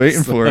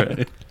Waiting for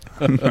it.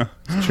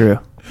 It's true.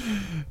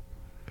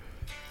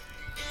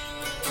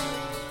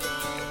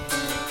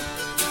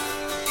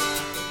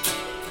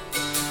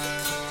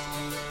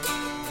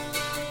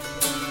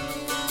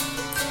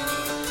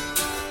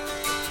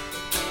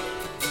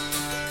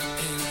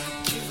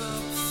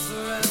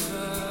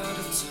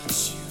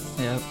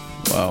 Yep.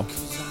 Wow.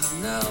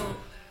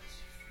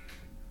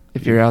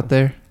 If you're out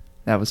there,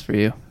 that was for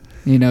you.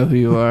 You know who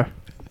you are.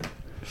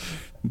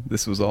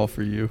 This was all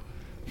for you.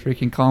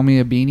 Freaking call me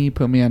a beanie,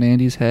 put me on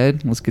Andy's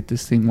head. Let's get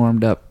this thing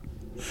warmed up.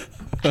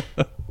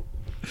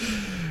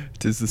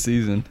 'Tis the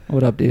season.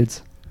 What up,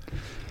 dudes?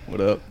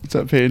 What up? What's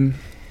up, Payden?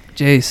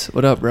 Jace,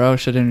 what up, bro?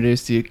 Should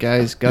introduce you guys. Yeah, I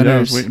was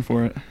Gunners. waiting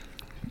for it.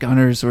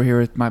 Gunners, we're here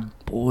with my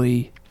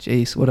boy,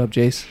 Jace. What up,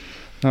 Jace?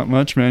 Not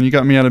much, man. You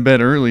got me out of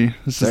bed early.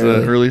 This is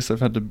Early. the earliest I've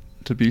had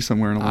to be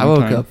somewhere in a long I woke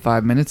time. up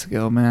 5 minutes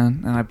ago,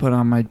 man, and I put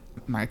on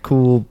my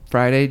cool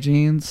Friday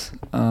jeans,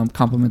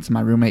 compliments of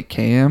my roommate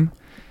Cam,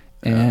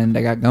 and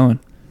I got going.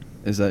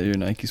 Is that your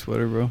Nike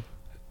sweater, bro?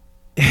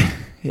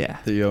 Yeah.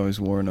 That you always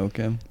wore in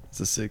Ocam? It's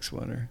a sick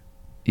sweater.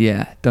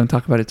 Yeah, don't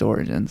talk about its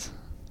origins.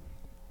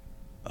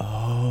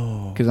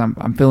 Oh. Because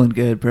I'm feeling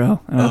good,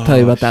 bro. And I'll tell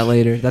you about that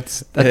later.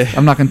 That's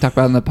I'm not going to talk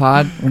about it in the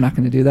pod. We're not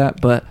going to do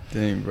that, but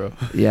Dang, bro.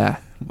 yeah.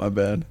 My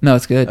bad. No,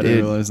 it's good, I dude.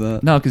 didn't realize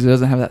that. No, because it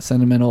doesn't have that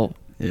sentimental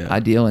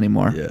ideal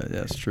anymore. Yeah,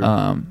 it's true.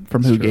 From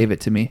It's who true. gave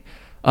it to me.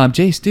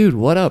 Jace, dude,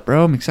 what up,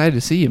 bro? I'm excited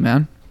to see you,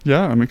 man.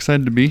 Yeah, I'm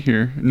excited to be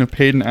here. You know,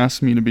 Payden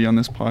asked me to be on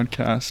this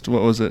podcast.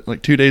 What was it,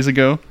 like 2 days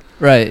ago?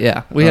 Right,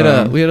 yeah. We had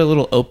a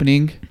little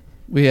opening.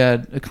 We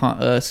had a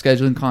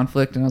scheduling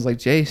conflict, and I was like,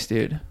 Jace,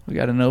 dude, we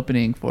got an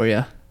opening for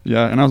you.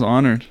 Yeah, and I was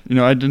honored. You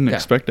know, I didn't Yeah.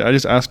 expect it. I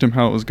just asked him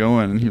how it was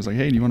going, and he was like,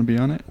 "Hey, do you want to be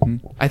on it?"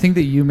 And I think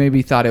that you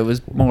maybe thought it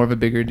was more of a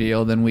bigger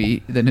deal than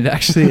it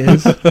actually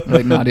is.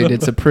 Like, nah, dude,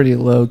 it's a pretty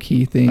low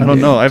key thing. I don't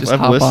dude. know. I've Just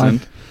hop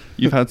listened. on.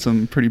 You've had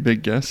some pretty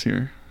big guests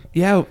here.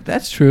 Yeah,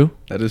 that's true.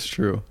 That is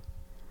true.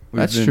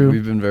 That's true.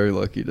 We've been very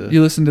lucky to.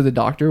 You listened to the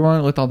doctor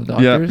one with all the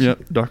Yeah, doctors? yeah.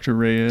 Dr.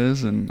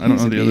 Reyes, and I don't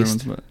He's know a the other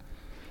beast. ones, but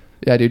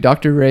Yeah, dude.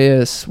 Dr.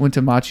 Reyes went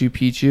to Machu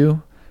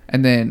Picchu,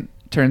 and then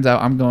turns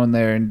out I'm going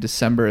there in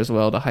December as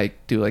well to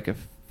do like a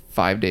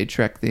 5-day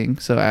trek thing.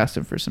 So I asked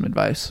him for some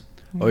advice.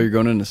 Oh, you're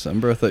going in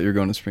December? I thought you were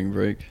going to spring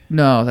break.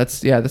 No,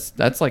 that's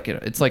like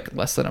it's like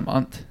less than a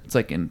month. It's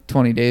like in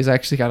 20 days. I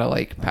actually gotta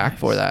like pack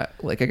for that.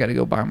 Like I gotta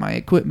go buy my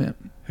equipment.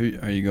 Who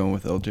are you going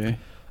with, LJ?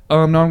 No,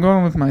 I'm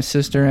going with my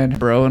sister and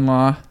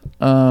bro-in-law.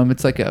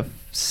 It's like a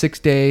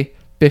 6-day,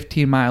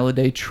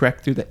 15-mile-a-day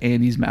trek through the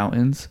Andes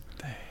Mountains.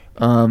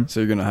 So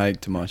you're gonna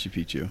hike to Machu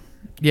Picchu?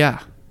 Yeah.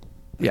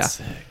 Yeah. That's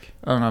sick.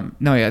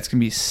 No, yeah, it's gonna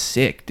be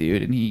sick,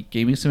 dude. And he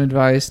gave me some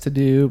advice to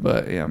do,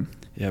 but yeah.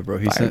 Yeah, bro.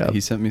 Fired up.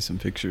 He sent me some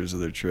pictures of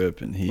their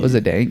trip, and Was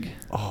it dank?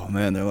 Oh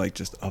man, they're like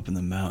just up in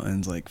the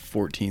mountains, like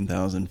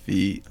 14,000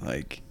 feet.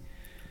 Like,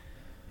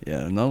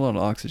 yeah, not a lot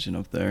of oxygen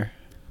up there.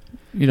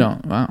 You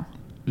don't. Wow.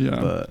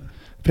 yeah. But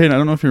Payden, I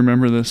don't know if you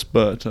remember this,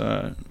 but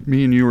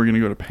me and you were going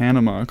to go to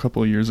Panama a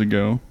couple of years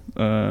ago.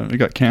 It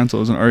got canceled.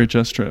 It was an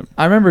RHS trip.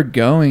 I remember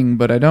going,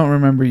 but I don't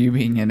remember you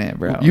being in it,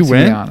 bro. You to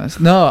went? Be honest.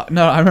 No,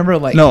 I remember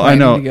like. No, I planning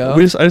know. to go.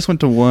 I just went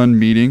to one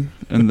meeting,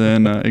 and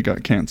then it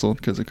got canceled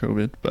because of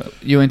COVID. But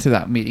You went to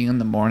that meeting in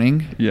the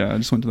morning, yeah, I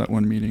just went to that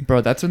one meeting. bro.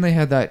 That's when they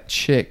had that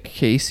chick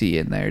Casey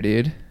in there,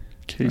 dude.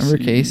 Casey. Remember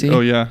Casey? Oh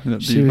yeah, the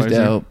She was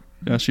advisor. dope.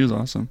 Yeah, she was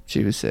awesome.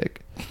 She was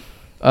sick.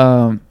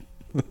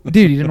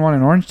 Dude, you didn't want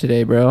an orange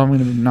today, bro.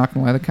 I'm not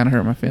gonna lie, that kind of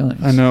hurt my feelings.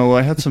 I know. Well,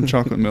 I had some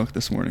chocolate milk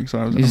this morning, so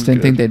I was. You just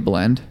didn't think they'd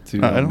blend?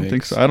 I don't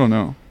think so. I don't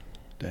know.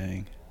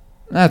 Dang,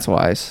 That's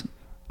wise.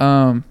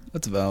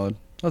 that's valid.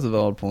 That's a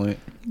valid point.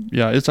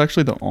 Yeah, it's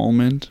actually the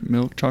almond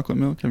milk, chocolate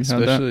milk. Have you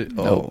had Especially, that?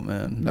 oh Nope.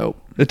 man, Nope.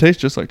 It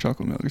tastes just like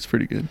chocolate milk. It's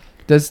pretty good.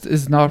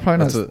 It's not probably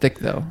not That's as what- thick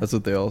though. that's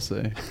what they all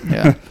say.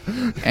 Yeah.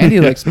 And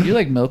you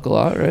like milk a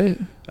lot, right?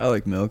 I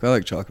like milk. I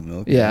like chocolate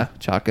milk. Yeah,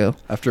 Choco.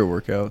 After a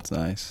workout, it's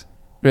nice.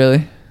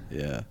 Really?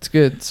 Yeah. It's a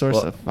good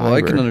source of fiber. Well,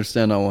 I can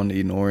understand not wanting to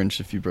eat an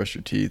orange if you brush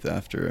your teeth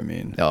after. I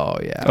mean, Oh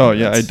yeah. Oh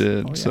yeah, I That's-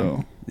 did. oh, yeah.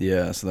 So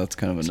yeah, so that's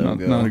kind of a it's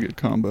no-go. not a good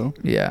combo.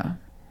 Yeah.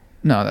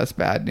 No, that's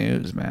bad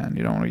news, man.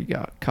 You don't want to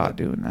get caught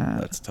doing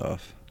that. That's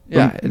tough.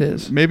 Yeah, it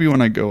is. Maybe when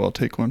I go, I'll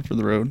take one for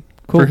the road.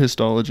 Cool. For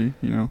histology,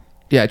 you know.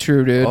 Yeah,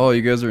 true, dude. Oh,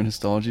 you guys are in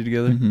histology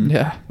together? Mhm.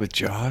 Yeah. With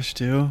Josh,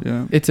 too?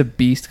 Yeah. It's a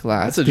beast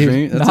class. That's a dude.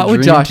 dream- that's Not a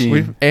with dream Josh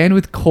team. and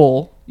with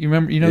Cole. You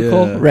remember? You know Yeah,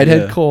 Cole,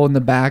 redhead yeah. Cole in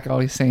the back,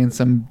 always saying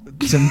some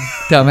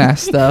dumbass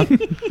stuff.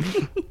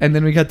 And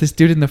then we got this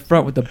dude in the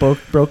front with the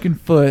broken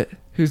foot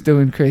who's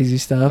doing crazy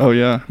stuff. Oh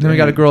yeah. And then we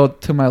got a girl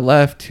to my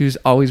left who's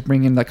always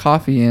bringing the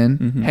coffee in.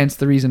 Mhm. Hence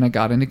the reason I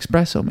got an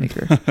espresso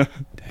maker.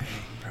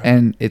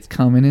 And it's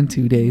coming in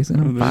 2 days, and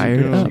I'm Oh, there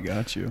you fired go. up. She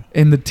got you.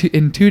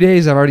 In 2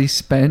 days, I've already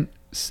spent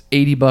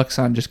 $80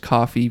 on just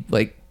coffee,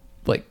 like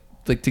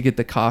to get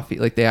the coffee,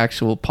 like the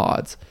actual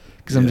pods,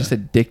 because I'm Yeah. just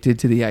addicted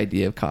to the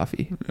idea of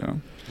coffee. Yeah.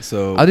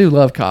 So I do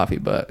love coffee,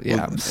 but yeah,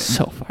 Well, I'm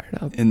so fired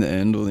Yep. In the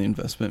end, will the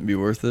investment be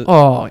worth it?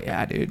 Oh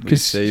yeah, dude. We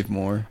save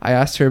more. I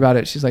asked her about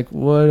it. She's like,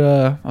 "What?"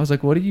 I was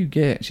like, "What do you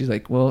get?" She's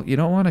like, "Well, you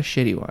don't want a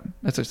shitty one."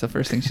 That's just the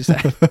first thing she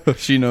said.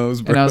 She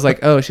knows, bro. And I was like,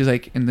 "Oh." She's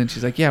like, and then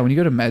she's like, "Yeah, when you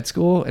go to med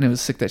school," and it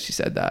was sick that she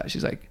said that.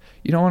 She's like,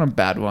 "You don't want a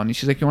bad one."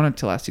 She's like, "You want it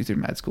to last you through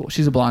med school."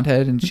 She's a blonde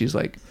head, and she's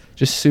like,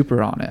 just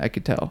super on it. I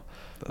could tell.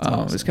 That's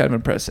awesome. It was kind of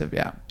impressive.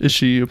 Yeah. Is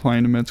she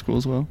applying to med school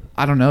as well?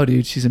 I don't know,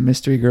 dude. She's a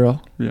mystery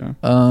girl. Yeah.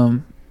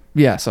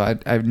 Yeah. So I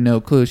have no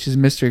clue. She's a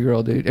mystery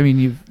girl, dude. I mean,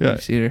 you've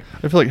seen her.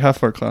 I feel like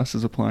half our class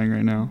is applying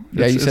right now.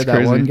 Yeah, you said that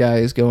crazy. one guy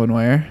is going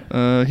where?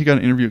 He got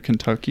an interview at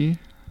Kentucky.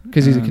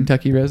 Because he's a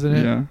Kentucky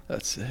resident? Yeah.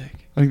 That's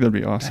sick. I think that'd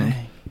be awesome.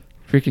 Dang.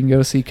 Freaking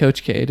go see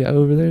Coach K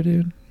over there,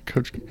 dude.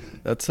 Coach,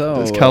 That's how.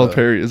 that's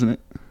Calipari, isn't it?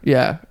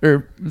 Yeah.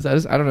 Or is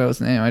that I don't know his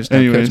name. I just know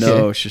Anyways. Coach K.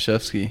 No,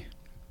 Krzyzewski.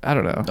 I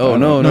don't know. Oh,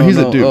 no, No, he's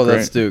at Duke, Oh,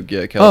 that's right? Duke.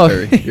 Yeah, Oh,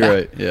 Calipari. yeah. You're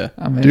right. Yeah.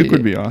 I'm an Duke idiot.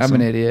 would be awesome. I'm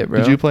an idiot, bro.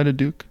 Did you apply to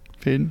Duke,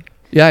 Payden?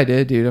 Yeah, I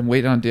did, dude. I'm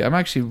waiting on Duke. I'm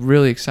actually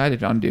really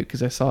excited on Duke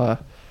because I saw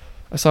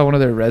one of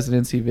their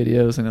residency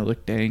videos and it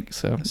looked dank.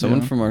 So Someone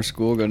Yeah. from our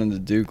school got into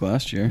Duke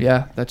last year.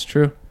 yeah, that's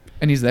true.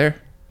 And he's there.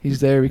 He's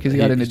there because he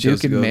got into he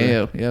chose Duke to and go there.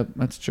 Mayo. Yep,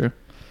 that's true.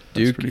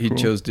 Duke. pretty He cool.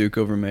 chose Duke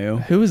over Mayo.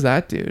 Who is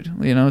that dude?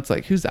 You know, it's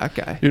like, who's that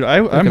guy? Dude, I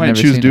I've might never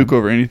choose seen Duke him.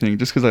 over anything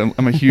just because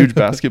I'm a huge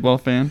basketball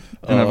fan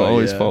and I've Oh,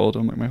 always yeah. followed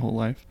him like my whole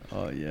life.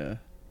 Oh yeah.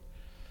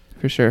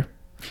 For sure.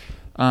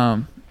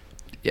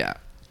 Yeah.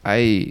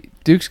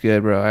 Duke's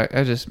good, bro.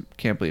 I just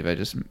can't believe I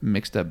just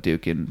mixed up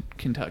Duke and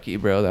Kentucky,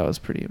 bro. That was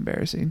pretty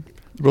embarrassing.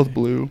 They're both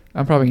blue.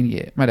 I'm probably gonna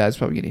get my dad's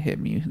probably gonna hit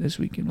me this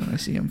weekend when I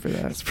see him for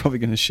that. That's probably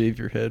gonna shave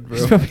your head, He's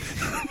bro. probably-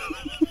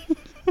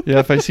 Yeah,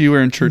 if I see you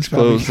wearing church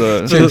clothes,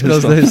 Church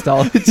clothes to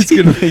histology. It's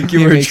gonna make you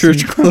He wear makes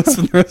church me- clothes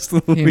for the rest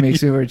of the He week.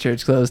 makes me wear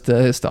church clothes to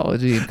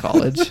histology in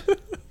college.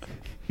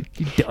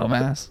 You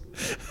dumbass.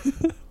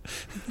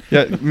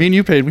 yeah, me and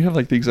you Payden, we have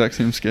like the exact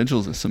same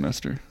schedules this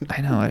semester.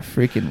 I know. I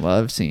freaking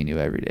love seeing you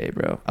every day,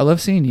 bro. I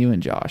love seeing you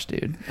and Josh,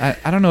 dude. I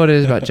don't know what it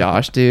is about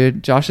Josh,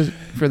 dude. Josh is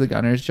for the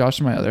Gunners. Josh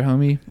is my other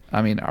homie.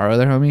 I mean, our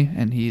other homie,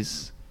 and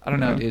he's. I don't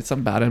know, Yeah. dude.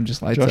 Something about him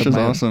just lights Josh up is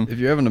my. awesome. If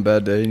you're having a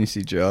bad day and you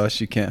see Josh,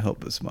 you can't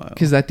help but smile.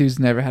 Because that dude's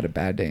never had a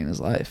bad day in his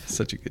life.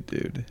 Such a good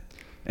dude.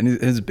 And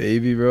his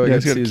baby, bro. I Yeah, got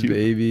he's to got see a his cute-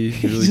 baby.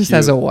 He's He really just cute.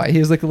 has a wife. He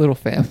has like a little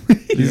family.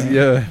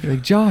 Yeah. You're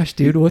like, Josh,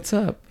 dude, what's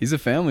up? He's a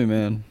family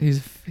man. He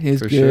has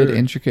For good, sure.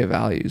 intricate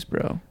values,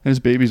 bro. And his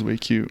baby's way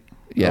cute.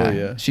 Yeah, Oh,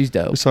 yeah. she's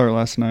dope. We saw her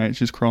last night.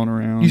 She's crawling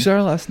around. You saw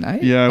her last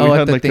night? Yeah, oh, we at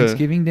had the like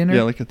Thanksgiving dinner?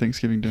 Yeah, like a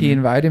Thanksgiving dinner. He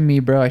invited me,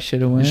 bro. I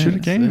should have went. shoulda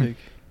came. Sick.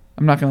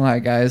 I'm not gonna lie,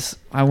 guys.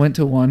 I went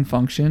to one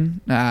function.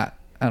 I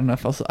don't know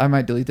if I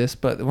might delete this,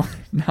 but no,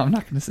 I'm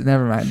not gonna say.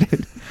 Never mind,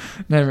 dude.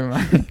 Never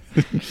mind.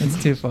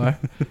 That's too far.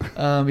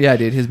 Yeah,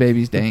 dude. His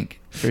baby's dank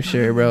for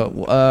sure,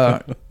 bro.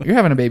 You're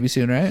having a baby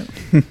soon, right?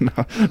 No,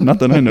 not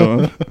that I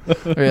know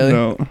of. Really?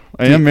 No,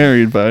 I am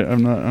married, but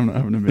I'm not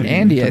having a baby.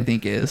 Andy, I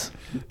think is.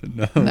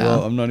 No,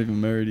 well, I'm not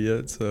even married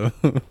yet, so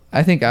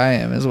I think I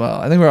am as well.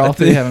 I think we're all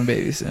three having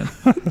babies soon.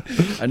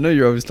 I know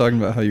you're always talking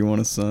about how you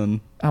want a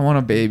son. I want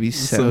a baby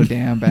so So-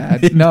 damn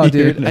bad. No,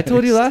 dude. You're I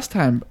told you next. last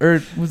time,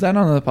 or was that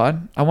on the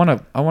pod? I want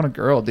a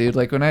girl, dude.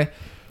 Like when I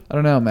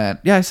don't know, man.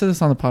 Yeah, I said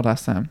this on the pod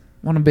last time.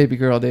 I want a baby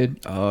girl, dude.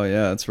 Oh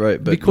yeah, that's right.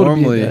 It'd be But cool to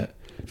be normally, that.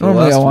 for the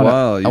Normally, last I want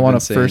while, I you've want been a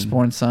saying-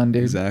 firstborn son,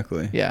 dude.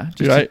 Exactly. Yeah,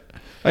 Dude,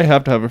 I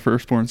have to have a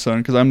firstborn son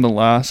because I'm the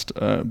last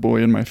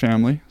boy in my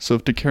family. So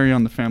to carry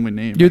on the family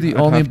name, You're the I'd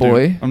only have to.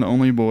 boy? I'm the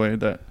only boy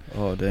that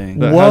Oh dang.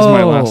 has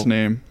my Whoa. last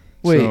name.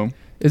 Wait, So,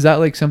 is that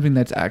like something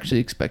that's actually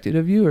expected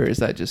of you, or is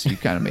that just you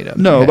kind of made up?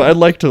 in no, your but head? I'd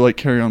like to like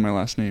carry on my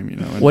last name. You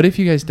know. And What if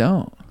you guys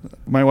don't?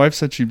 my wife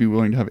said she'd be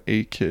willing to have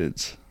 8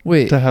 kids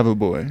Wait, to have a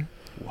boy.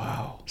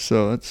 Wow.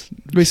 So that's.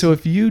 wait. So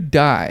if you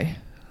die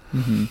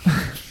Mhm.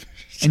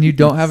 and you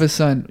don't have a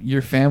son,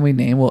 your family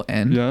name will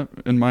end. Yeah,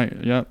 in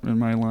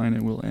my line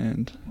it will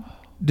end.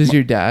 Does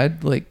your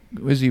dad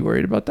was he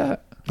worried about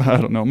that? I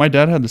don't know. My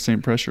dad had the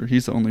same pressure.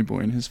 He's the only boy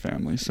in his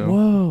family, so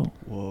Whoa,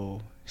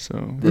 Whoa.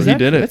 Is he that-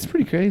 did it. That's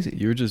pretty crazy,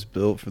 You were just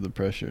built for the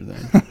pressure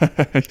then.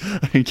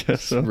 I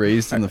guess so.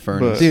 Raised in the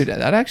furnace. dude.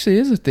 That actually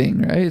is a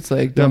thing, right? It's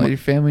like don't Yeah, let your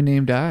family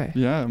name die.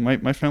 Yeah,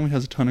 my family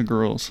has a ton of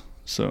girls,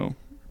 so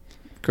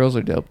Girls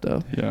are dope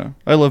though. yeah,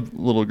 I love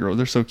little girls.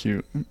 They're so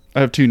cute. I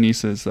have 2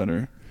 nieces that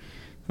are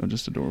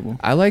just adorable.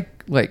 I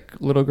like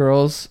little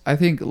girls. I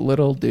think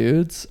little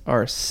dudes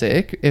are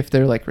sick if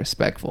they're like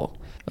respectful.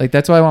 Like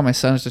that's why I want my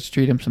sons to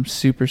treat him some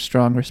super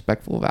strong,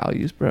 respectful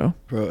values, bro.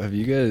 Bro, have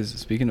you guys,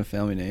 speaking of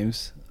family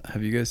names,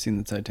 have you guys seen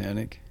the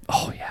Titanic?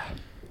 Oh yeah.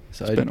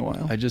 So It's been a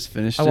while. I just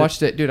finished I it.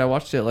 watched it, dude. I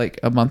watched it like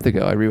a month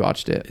ago. I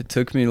rewatched it. It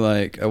took me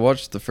I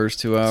watched the first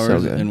 2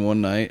 hours good. in one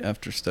night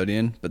after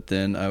studying, but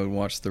then I would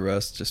watch the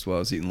rest just while I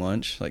was eating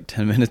lunch, like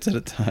 10 minutes at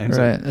a time. So-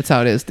 Right. That's how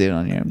it is, dude,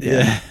 on your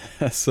yeah.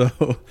 So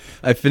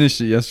I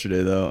finished it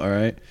yesterday though, all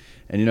right?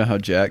 And you know how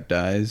Jack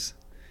dies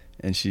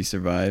and she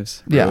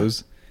survives? Yeah.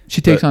 Rose?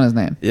 She takes But- on his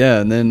name.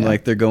 Yeah, and then Yeah.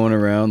 they're going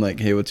around like,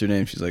 hey, what's your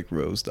name? She's like,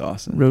 Rose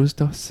Dawson. Rose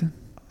Dawson.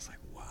 I was like,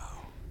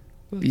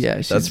 wow.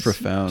 Yeah, That's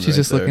profound. She's right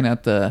just there. looking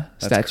at the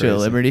That's Statue of crazy.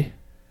 Liberty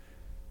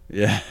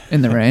Yeah.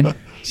 in the rain.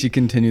 She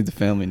continued the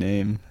family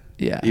name.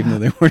 Yeah. Even though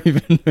they weren't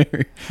even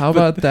married. How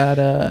about that?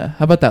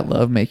 How about that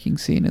love making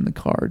scene in the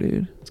car,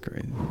 dude? It's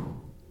crazy.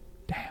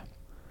 Damn.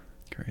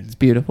 Crazy. It's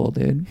beautiful,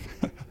 dude.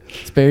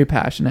 It's very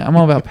passionate. I'm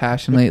all about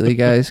passion lately,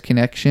 guys.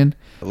 Connection.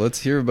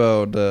 Let's hear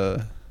about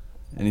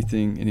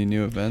any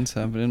new events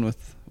happening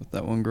with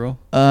that one girl.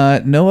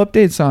 No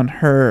updates on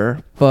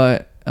her,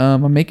 but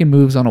I'm making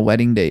moves on a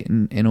wedding date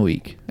in a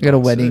week. I got a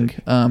wedding.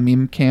 Sick. Me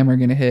and Cam are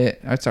gonna hit.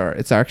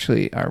 It's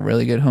actually our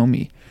really good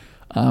homie.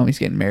 He's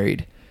getting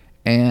married,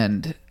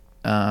 and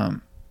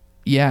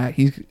yeah,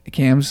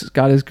 Cam's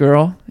got his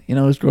girl. You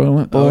know, his girl he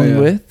went bowling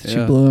with. She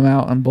blew him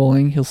out on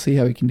bowling. He'll see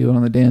how he can do it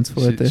on the dance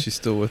floor. She's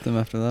still with him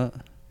after that.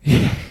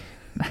 Yeah.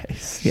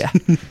 Nice. Yeah.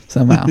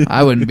 Somehow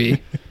I wouldn't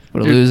be.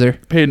 What a loser.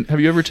 Payden,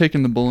 have you ever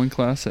taken the bowling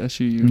class at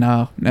SUU?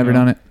 No, never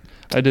done it.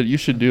 I did. You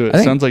should do it. I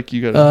think, Sounds like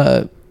you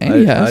got.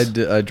 Andy has.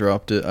 I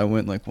dropped it. I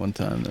went like one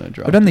time, then I dropped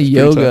it. I've done the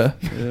yoga.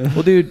 Yeah.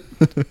 Well, dude,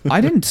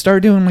 I didn't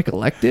start doing like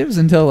electives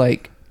until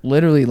like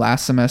literally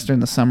last semester in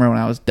the summer when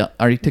I was done.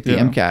 I already took the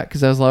MCAT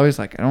because I was always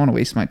like, I don't want to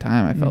waste my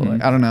time. I felt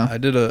like, I don't know. I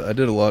did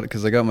a lot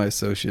because I got my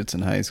associates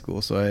in high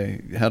school, so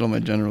I had all my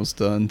generals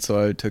done.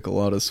 So I took a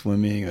lot of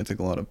swimming. I took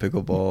a lot of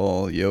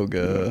pickleball,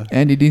 yoga.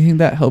 Andy, do you think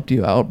that helped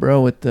you out,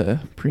 bro, with the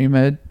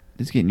pre-med?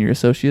 Is getting your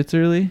associates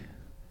early?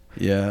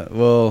 Yeah,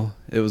 well,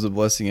 it was a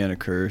blessing and a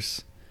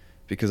curse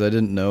because I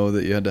didn't know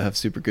that you had to have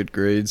super good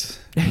grades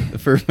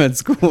for med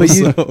school.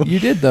 But you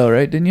did though,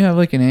 right? Didn't you have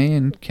like an A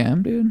in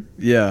chem, dude?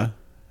 Yeah,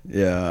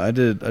 I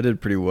did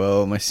pretty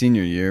well my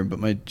senior year, but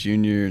my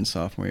junior and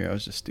sophomore year I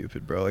was just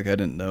stupid, bro. Like I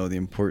didn't know the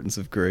importance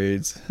of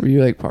grades. Were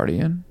you like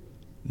partying?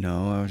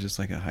 No, I was just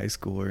like a high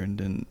schooler and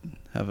didn't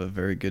have a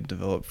very good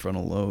developed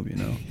frontal lobe, you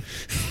know.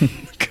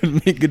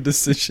 Couldn't make good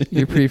decisions.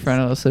 Your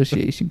prefrontal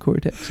association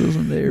cortex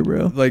wasn't there,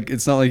 bro. Like,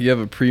 it's not like you have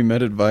a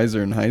pre-med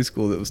advisor in high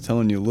school that was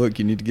telling you, look,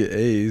 you need to get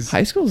A's.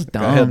 High school's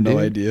dumb, I had no dude.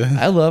 idea.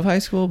 I love high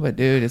school, but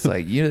dude, it's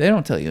like they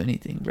don't tell you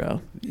anything,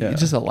 bro. Yeah. It's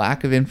just a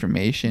lack of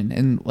information.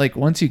 And like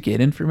once you get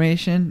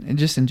information, and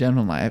just in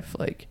general life,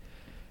 like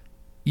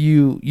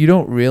you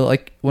don't real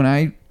like when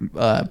I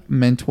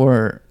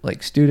mentor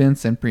like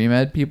students and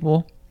pre-med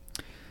people,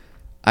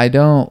 I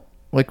don't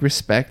like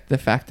respect the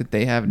fact that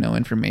they have no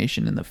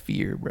information and the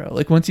fear, bro.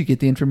 Like once you get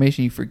the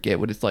information, you forget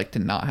what it's like to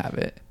not have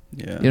it.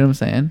 Yeah. You know what I'm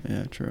saying?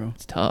 Yeah, true.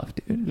 It's tough,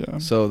 dude. Yeah.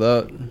 So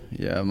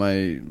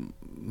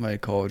my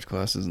college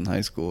classes in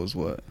high school is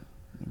what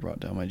brought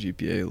down my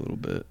GPA a little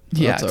bit.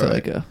 So Yeah, that's to all right.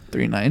 like a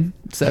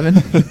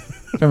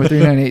 3.97 from a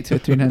 3.98 to a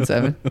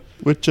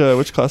 3.97.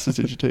 Which classes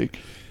did you take?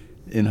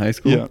 In high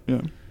school?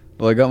 Yeah.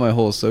 Well, I got my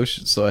whole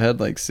associate, so I had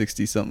like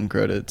 60 something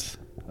credits.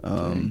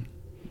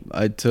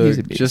 I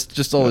took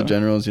just all the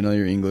generals, you know,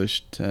 your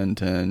English 10,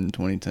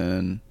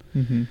 2010.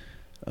 Mm-hmm.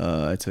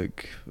 I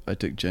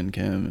took Gen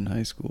Chem in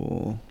high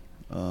school.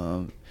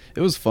 It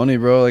was funny,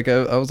 bro. Like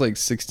I was like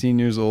 16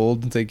 years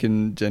old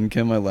taking Gen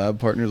Chem. My lab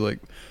partner's like,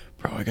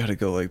 bro, I gotta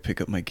go like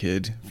pick up my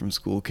kid from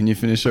school. Can you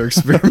finish our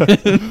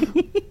experiment?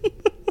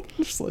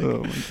 Just like,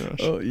 oh my gosh.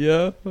 Oh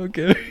yeah,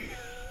 okay.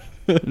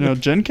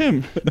 Gen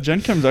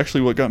Chem's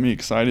actually what got me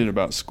excited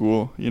about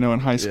school. You know, in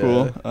high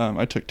school,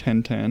 I took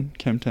 1010,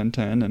 Chem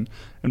 1010,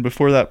 and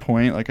before that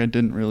point, like I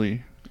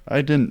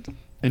didn't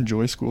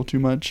enjoy school too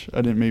much.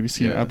 I didn't maybe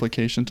see an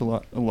application to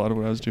a lot of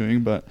what I was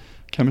doing, but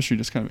chemistry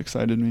just kind of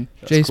excited me.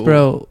 That's Jace, cool.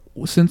 bro,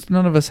 since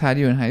none of us had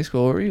you in high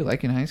school, what were you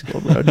like in high school,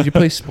 bro? Did you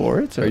play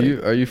sports? Or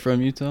Are you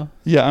from Utah?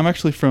 Yeah, I'm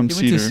actually from You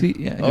went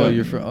Cedar. to Oh,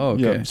 you're from. Oh,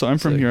 okay. Yeah, so I'm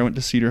from Sick. here. I went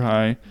to Cedar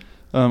High.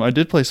 I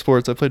did play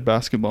sports. I played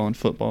basketball and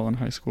football in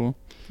high school.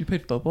 You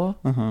played football?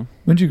 Uh-huh.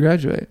 When did you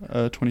graduate?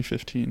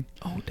 2015.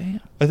 Oh, damn.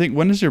 I think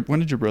when did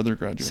your brother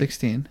graduate?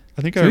 16.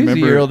 I think So I he's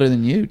remember. a year older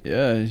than you.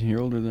 Yeah, you're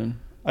older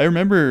than. I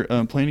remember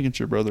playing against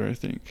your brother, I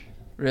think.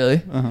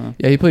 Really? Uh-huh.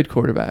 Yeah, he played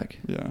quarterback.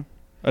 Yeah.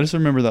 I just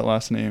remember that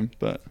last name,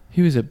 but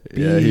He was a beast,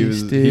 Yeah, he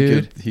was.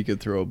 dude. He could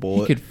throw a He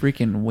bullet. could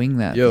freaking wing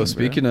that Yo, thing,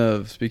 speaking bro.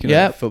 of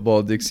Yep.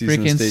 football, Dixie's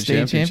in the Freaking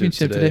state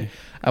championship today.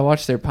 I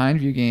watched their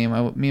Pineview game.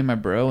 Me and my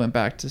bro went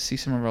back to see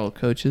some of our old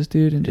coaches,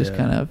 dude, and just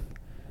kind of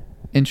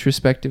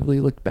introspectively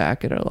looked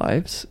back at our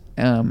lives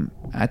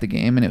at the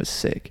game, and it was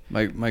sick.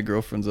 My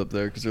girlfriend's up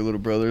there because her little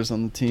brother's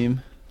on the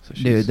team. So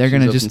Dude, they're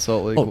gonna up in just.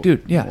 Salt Lake. Oh,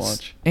 dude, We'll yes,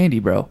 watch. Andy,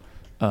 bro,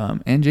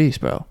 and Jace,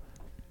 bro.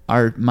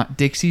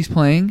 Dixie's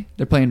playing.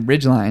 They're playing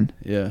Ridgeline,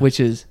 Yeah. which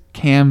is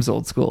Cam's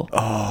old school.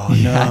 Oh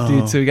Yeah, no,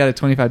 dude. So we got a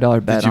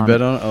 $25 bet. Did you on bet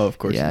it. on it? Oh, of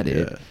course. Yeah,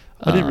 dude.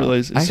 I didn't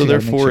realize. I So actually they're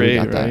gotta make sure we 4A,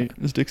 got that. right?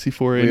 Is Dixie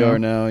 4A We now? are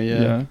now.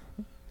 Yeah.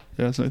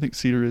 Yeah, so I think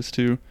Cedar is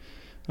too.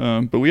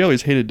 But we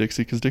always hated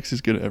Dixie because Dixie's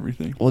good at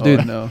everything. Well, Oh,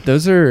 dude, I know.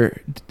 those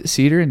are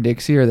Cedar and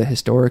Dixie are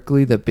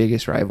historically the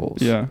biggest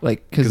rivals. Yeah.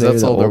 like Because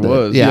that's all there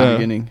was. Yeah, in the Yeah.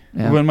 beginning.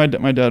 yeah. When my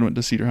dad went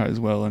to Cedar High as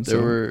well, and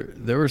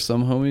There were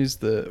some homies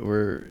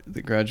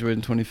that graduated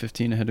in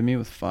 2015 ahead of me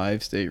with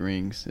 5 state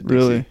rings. At Dixie.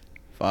 Really?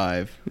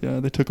 5. yeah,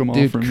 they took them all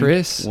Dude, from me.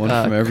 Chris, One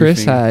from Chris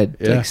everything. had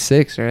Yeah. like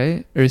 6,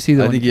 right? Or is he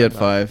the I one think you he had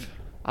talked about? 5.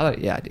 I thought,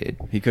 yeah, dude.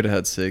 He could have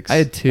had 6. I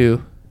had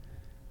 2.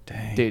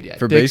 Dang. Dude, yeah.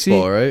 For Dixie,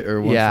 baseball, right?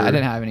 Or one yeah, for, I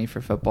didn't have any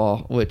for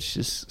football, which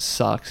just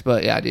sucks.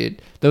 But yeah,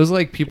 dude, those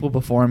like people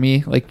before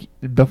me, like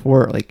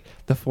before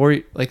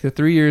like the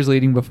 3 years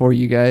leading before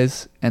you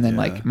guys, and then Yeah.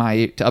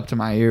 like up to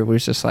my year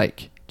was just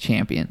like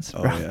champions.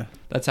 Oh bro. yeah,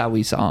 That's how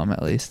we saw them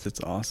at least.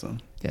 that's awesome.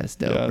 Yeah, it's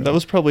dope. Yeah, bro. that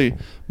was probably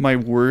my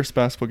worst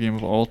basketball game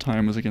of all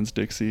time was against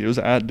Dixie. It was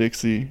at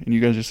Dixie, and you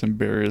guys just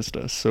embarrassed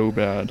us so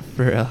bad.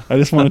 for real. I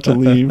just wanted to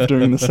leave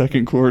during the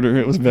second quarter.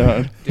 It was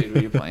bad. Dude,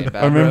 were you playing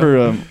bad? I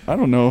remember, bro? I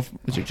don't know if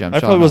Was your jump I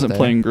shot probably not wasn't there?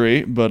 playing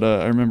great, but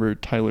I remember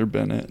Tyler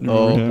Bennett.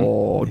 Remember him?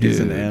 Oh, He's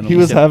dude. an animal. He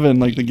was having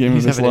like the game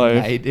He's of his having a life.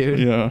 night, dude.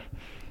 Yeah.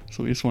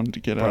 So we just wanted to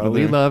get out Bro, of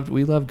there.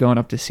 we loved going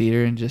up to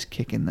Cedar and just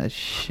kicking the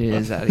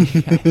shiz out of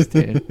you guys,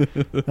 dude.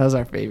 That was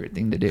our favorite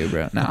thing to do,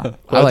 bro. No,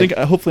 Well, I think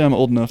hopefully I'm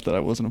old enough that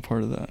I wasn't a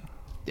part of that.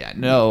 yeah,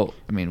 no.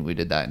 I mean, we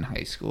did that in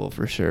high school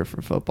for sure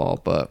for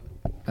football, but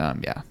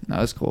yeah,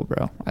 no, it's cool,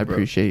 bro. I Bro.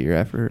 appreciate your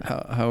effort.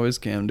 How is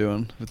Cam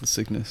doing with the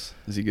sickness?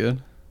 Is he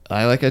good?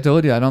 Like I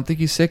told you, I don't think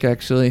he's sick.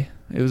 Actually,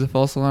 it was a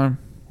false alarm.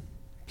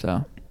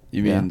 So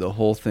You mean Yeah. the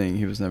whole thing?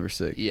 He was never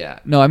sick. yeah,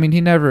 no, I mean he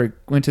never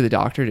went to the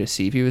doctor to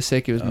see if he was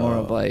sick. It was more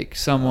of Oh. like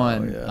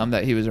someone Oh, yeah.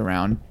 that he was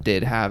around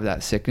did have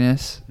that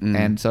sickness, Mm.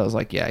 and so I was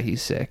like, yeah,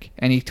 he's sick,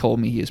 and he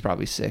told me he was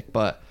probably sick,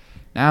 but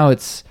now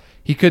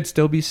he could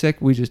still be sick.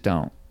 We just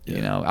don't. You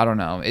Yeah. know, I don't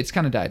know. It's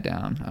kind of died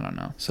down. I don't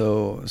know.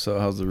 So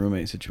how's the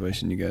roommate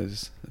situation? You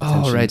guys?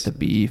 Oh, right, tensions- the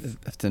beef.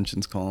 Have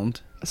tensions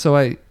calmed? So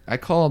I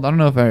called. I don't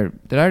know if I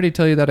did. I already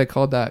tell you that I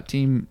called that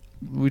team.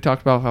 We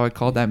talked about how I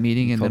called that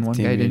meeting, You and called then the one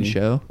team guy didn't meeting.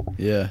 show.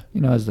 Yeah.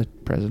 You know, as the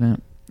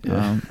president.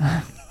 Yeah.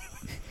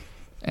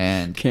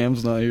 And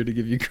Cam's not here to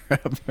give you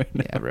crap right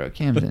now. yeah, bro,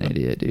 Cam's an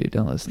idiot, dude.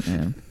 Don't listen to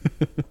him.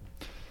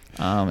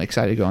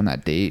 Excited to go on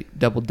that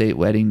double date,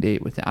 wedding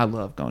date with him. I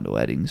love going to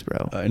weddings,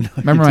 bro. I know.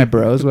 Remember you my did.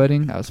 bro's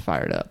wedding? I was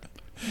fired up.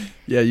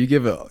 Yeah, you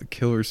gave a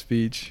killer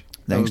speech.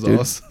 Thanks, that dude.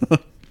 was awesome.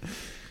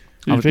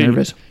 I was Peyton,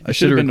 nervous. I I should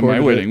should have have been to my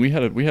recorded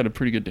wedding. it. We had a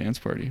pretty good dance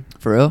party.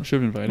 For real? Should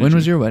have invited. When you.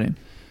 was your wedding?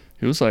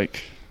 It was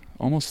like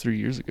almost 3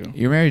 years ago.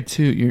 You're married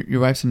too. Your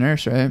wife's a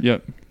nurse, right?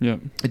 Yep.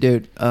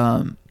 Dude,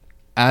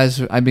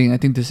 I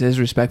think this is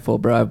respectful,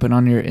 bro. I've been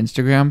on your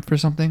Instagram for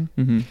something,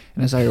 Mm-hmm.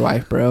 and I saw your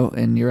wife, bro,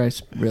 and your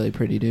wife's really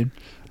pretty, dude.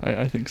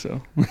 I think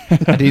so.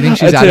 Do you think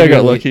she's I'd out say of I your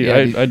got league? lucky. Yeah,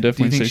 I do you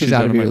definitely think say she's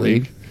out of my your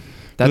league? league.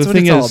 That's The what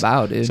thing it's all is,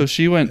 about, dude. So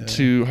she went Yeah.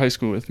 to high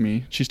school with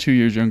me. She's 2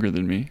 years younger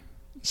than me.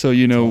 So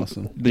you know,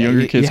 awesome. the Yeah,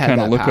 younger you kids had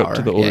kind of that look up power.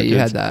 to the older Yeah, you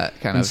kids. had that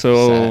kind And of.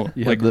 so,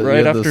 You like had the, right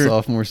you had after, the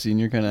sophomore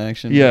senior kind of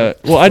action. yeah.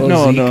 Well, I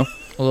Little no. Zeke.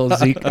 A little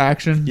Zeke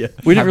action. Yeah.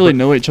 We didn't really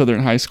know each other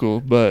in high school,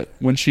 but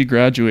when she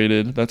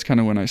graduated, that's kind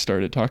of when I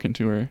started talking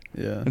to her.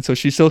 Yeah. And so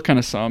she still kind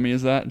of saw me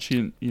as that, and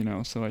she,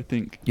 so I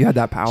think You had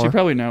that power. she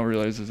probably now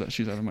realizes that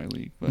she's out of my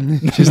league.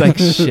 But She's like,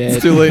 shit.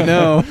 It's too late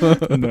now.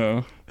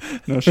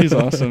 no, she's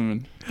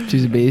awesome,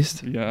 She's a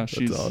beast. and yeah, That's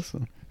she's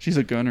awesome. she's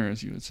a gunner,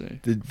 as you would say.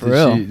 Did For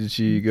real?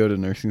 she go to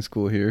nursing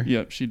school here?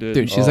 Yep, she did.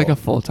 Dude, she's like Oh. a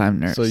full-time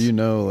nurse. So you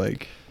know,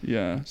 like,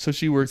 Yeah, so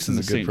she works This in the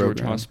is a good St. George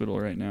program. Hospital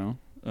right now.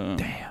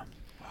 Damn.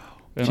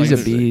 and, She's a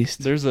there's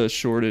beast. There's a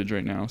shortage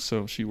right now,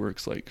 so she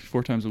works like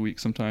 4 times a week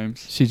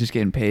sometimes. She's just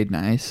getting paid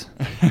nice.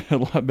 A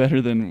lot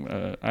better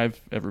than I've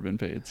ever been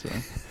paid. So,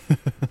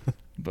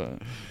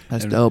 but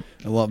That's And- dope.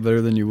 a lot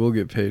better than you will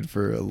get paid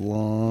for a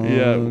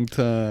long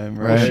time,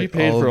 Right. right? she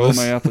paid for of all us.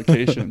 my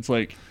applications.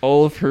 Like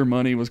all of her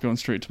money was going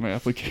straight to my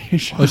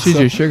application. Well, she's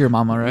So- your sugar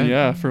mama, right?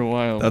 Yeah, for a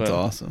while. That's but-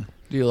 awesome.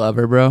 Do you love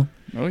her, bro?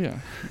 Oh yeah.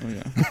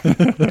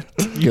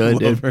 Good, Love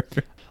dude. her.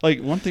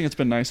 Like one thing that's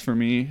been nice for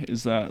me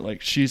is that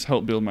like she's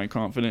helped build my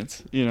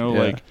confidence. You know, Yeah.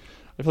 like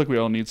I feel like we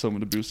all need someone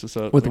to boost us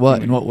up. With like, what?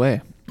 when In we- what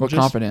way? What just-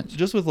 confidence?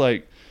 Just with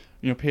like,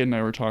 Payton and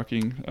I were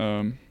talking,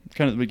 kind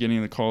of at the beginning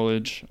of the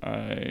college.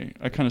 I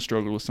kind of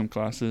struggled with some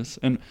classes,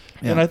 and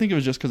I think it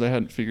was just because I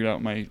hadn't figured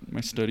out my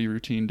study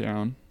routine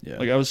down. Yeah.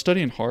 Like I was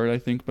studying hard, I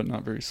think, but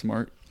not very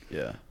smart.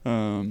 Yeah.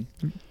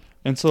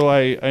 And so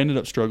I ended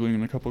up struggling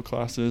in a couple of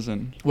classes,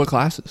 and What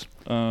classes?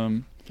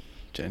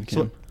 Gen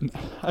so Chem.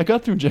 I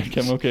got through Gen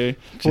Chem okay.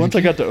 But once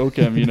I got to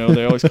OChem,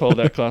 they always call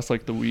that class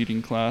like the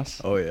weeding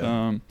class. Oh, yeah.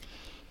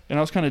 And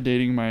I was kind of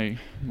dating my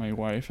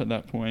wife at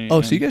that point.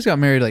 Oh, so you and- guys got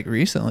married like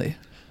recently?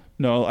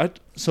 No,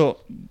 so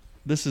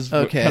this is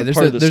what- Okay, kind of there's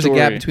part a of the there's a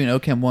gap story. between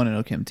OChem 1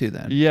 and OChem 2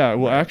 then. Yeah,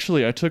 well,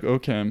 actually, I took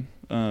OChem,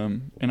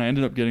 and I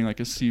ended up getting like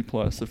a C+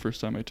 the first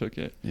time I took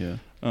it, Yeah.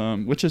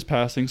 which is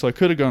passing. So I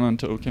could have gone on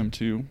to OChem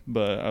 2,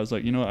 but I was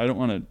like, I don't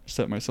want to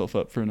set myself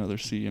up for another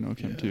C in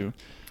OChem Yeah. 2.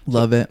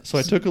 Love it. So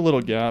I took a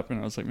little gap, and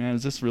I was like, man,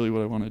 is this really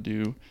what I want to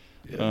do?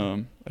 Yeah.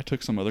 I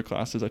took some other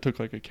classes. I took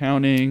like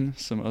accounting,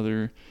 some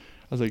other.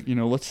 I was like,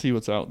 let's see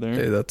what's out there.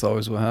 Hey, that's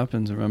always what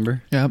happens,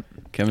 remember? Yep.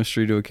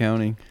 Chemistry to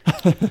accounting.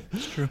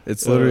 It's true.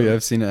 It's literally, Uh,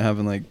 I've seen it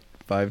happen like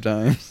 5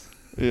 times.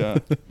 Yeah.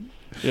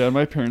 Yeah,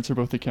 my parents are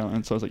both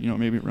accountants, so I was like,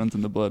 maybe it runs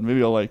in the blood.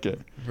 Maybe I'll like it.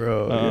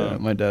 Bro, yeah.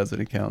 Um, My dad's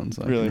an accountant.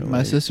 So I can really? My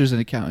relate. sister's an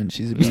accountant.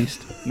 She's a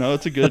beast. No,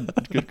 it's a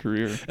good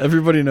career.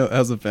 Everybody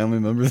has a family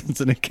member that's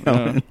an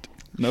accountant.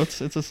 No,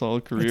 it's a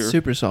solid career. It's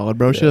super solid,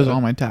 bro. She Yeah. does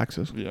all my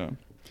taxes. Yeah.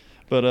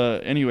 But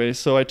anyway,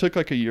 so I took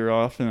like a year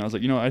off, and I was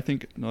like, I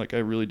think like I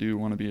really do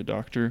want to be a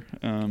doctor.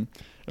 And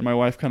my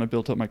wife kind of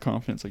built up my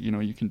confidence, like,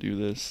 you can do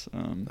this.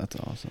 That's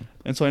awesome.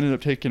 And so I ended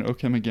up taking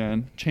OChem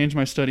again, changed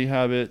my study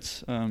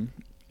habits, and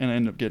I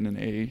ended up getting an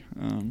A.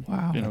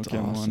 Wow, in that's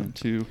OChem 1 awesome. and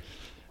 2.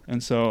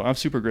 And so I'm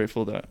super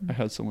grateful that I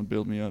had someone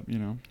build me up.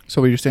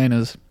 So what you're saying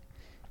is,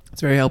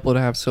 it's very helpful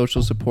to have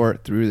social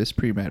support through this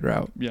pre-med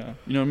route. Yeah,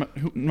 no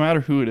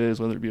matter who it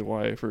is, whether it be a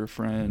wife or a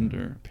friend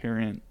or a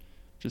parent,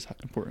 just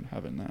important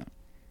having that.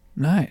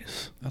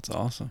 Nice. That's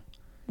awesome.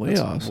 Way That's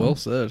awesome. Well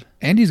said.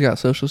 Andy's got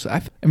social.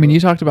 I mean, you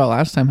talked about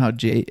last time how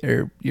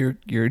your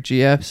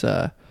GF's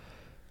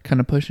kind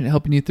of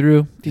helping you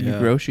through, getting your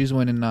Yeah. groceries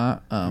when and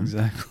not.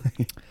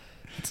 Exactly.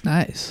 It's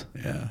nice.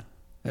 Yeah.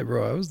 Hey,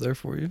 bro, I was there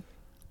for you.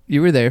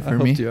 You were there I for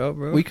me. helped you out,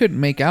 bro. We couldn't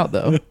make out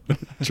though.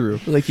 True.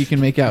 Like you can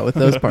make out with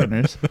those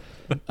partners,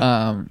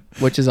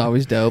 which is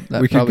always dope.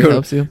 That We could probably go-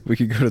 helps you. We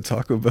could go to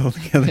Taco Bell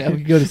together. Yeah, we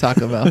could go to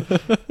Taco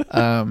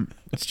Bell.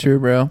 It's true,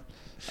 bro.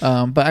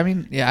 But I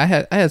mean, yeah,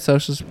 I had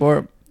social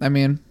support. I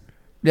mean,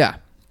 yeah,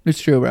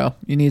 it's true, bro.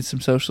 You need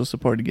some social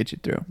support to get you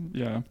through.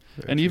 Yeah.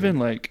 Very And true. even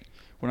like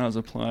when I was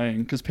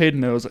applying, because Paydo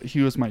knows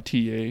he was my TA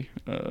in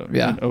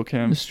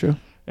OChem. It's true.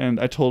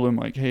 And I told him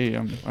like, hey,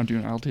 I'm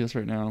doing LTS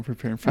right now. I'm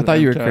preparing for I the thought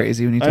you were MCAT.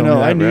 crazy when you I told know.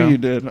 me that, I knew bro. you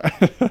did.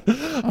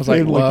 I was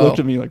like, whoa. looked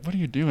at me like, what are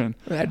you doing?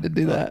 I had to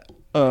do that.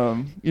 A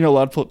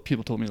lot of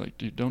people told me like,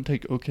 dude, don't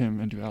take OChem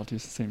and do LTS at the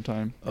same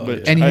time. Oh, But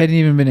yeah. And he I- hadn't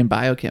even been in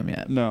biochem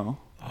yet. no.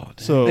 Oh,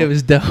 damn. So It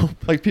was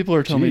dope. like people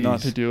are telling me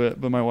not Jeez. to do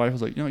it, but my wife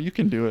was like, you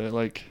can do it.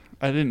 Like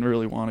I didn't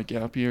really want a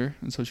gap year,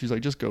 and so she's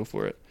like, just go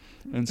for it.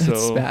 And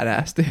That's so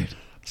badass, dude.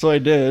 so I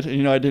did.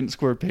 And, I didn't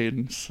score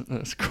Payton's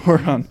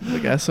score on.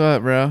 But guess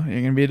what, bro?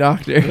 You're gonna be a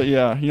doctor. But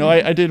yeah,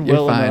 I did You're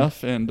well fine.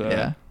 enough, and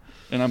Yeah.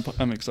 and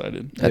I'm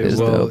excited. That Hey, is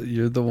well, dope.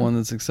 you're the one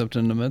that's accepted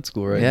into med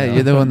school right Yeah, now.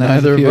 you're the one that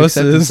has Neither a few of us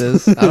is.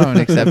 acceptances. I don't have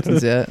an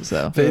acceptance yet,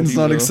 so Peyton's He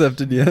not will.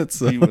 accepted yet,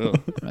 so He will.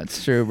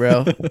 that's true,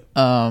 bro.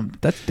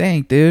 That's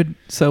dang, dude.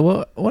 So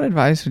what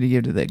advice would you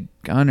give to the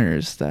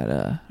gunners that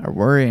are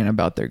worrying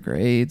about their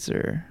grades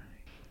or?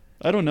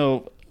 I don't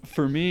know.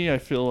 For me, I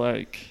feel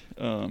like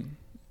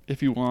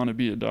if you want to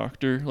be a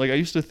doctor, like I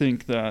used to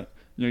think that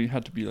you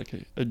had to be like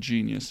a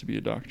genius to be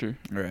a doctor.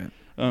 right.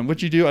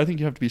 What you do, I think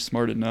you have to be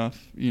smart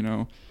enough,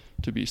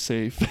 to be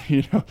safe,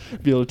 be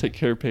able to take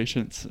care of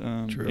patients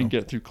True. and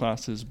get through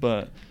classes.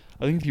 But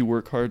I think if you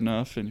work hard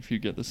enough and if you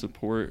get the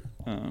support,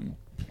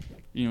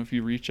 if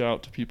you reach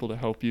out to people to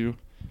help you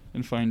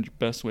and find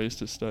best ways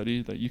to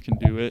study, that you can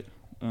do it,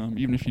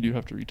 even if you do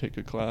have to retake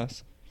a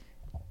class.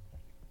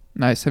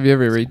 Nice. Have you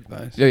ever read?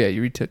 Advice. Oh yeah,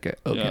 you retook it.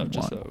 Okay, Yeah,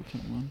 just one. that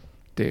OChem one.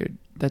 Dude,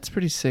 that's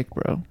pretty sick,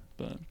 bro.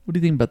 But What do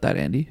you think about that,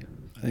 Andy?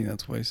 I think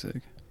that's way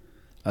sick.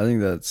 I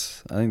think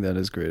that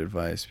is great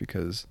advice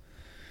because,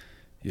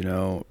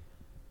 no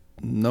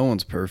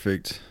one's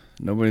perfect.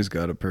 Nobody's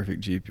got a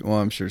perfect GPA. Well,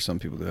 I'm sure some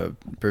people do have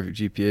perfect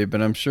GPA,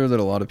 but I'm sure that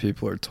a lot of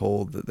people are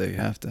told that they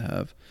have to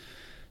have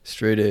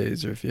straight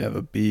A's, or if you have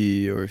a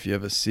B or if you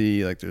have a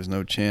C, like there's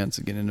no chance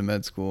of getting into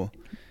med school.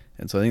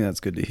 And so I think that's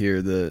good to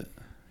hear that,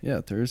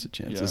 yeah, there is a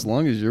chance. Yeah. As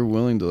long as you're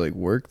willing to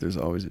work, there's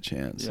always a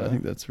chance. So I Yeah.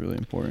 think that's really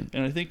important.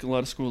 And I think a lot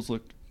of schools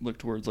look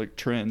towards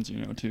trends,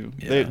 too.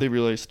 Yeah. They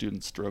realize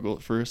students struggle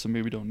at first and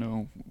maybe don't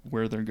know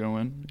where they're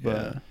going.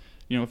 But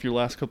if your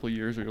last couple of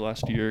years or your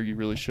last year you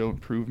really show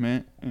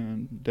improvement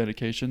and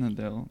dedication, then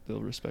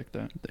they'll respect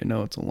that. They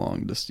know it's a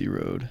long, dusty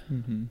road.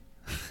 Mm-hmm.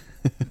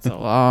 It's a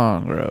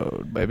long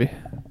road, baby.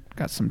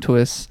 Got some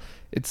twists.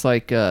 It's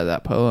like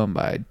that poem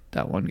by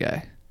that one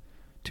guy.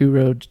 Two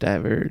roads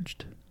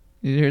diverged.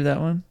 Did you hear that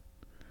one?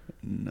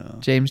 No.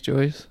 James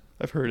Joyce.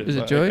 I've heard it. Is it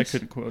but I Joyce?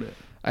 couldn't quote it.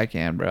 I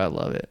can, bro. I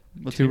love it.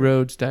 Let's Two hear it.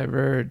 roads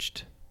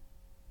diverged.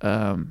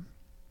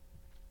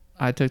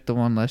 I took the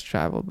one less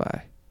traveled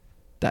by.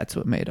 That's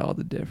what made all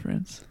the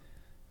difference.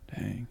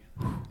 Dang.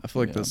 I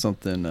feel like Yeah. that's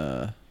something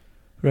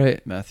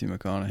Right. Matthew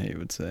McConaughey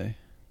would say.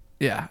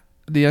 Yeah.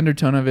 The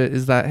undertone of it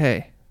is that,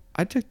 hey,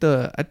 I did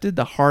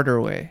the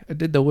harder way. I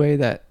did the way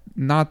that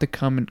not the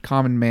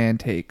common man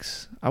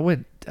takes.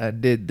 I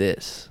did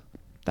this.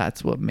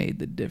 That's what made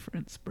the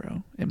difference,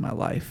 bro, in my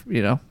life,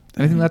 And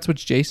I think that's what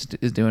Jace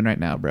is doing right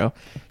now, bro.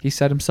 He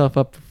set himself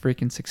up for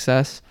freaking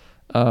success.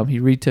 He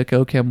retook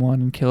OChem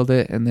 1 and killed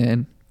it, and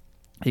then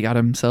he got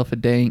himself a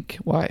dank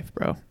wife,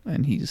 bro,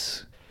 and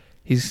he's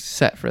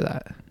set for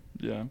that.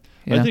 Yeah.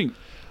 Yeah.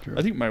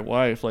 I think my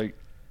wife,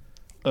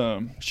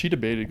 she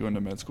debated going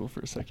to med school for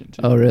a second,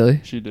 too. Oh, really?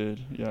 She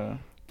did, yeah.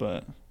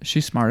 But Is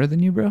she smarter than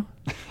you, bro?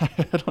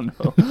 I don't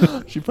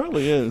know. She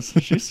probably is.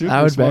 She's super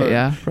I would smart. bet,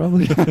 yeah,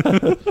 probably.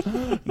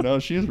 No,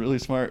 she's really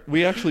smart.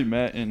 We actually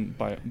met in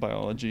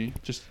biology,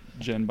 just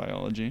gen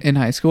biology. In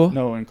high school?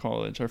 No, in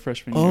college, our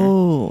freshman year.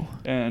 Oh,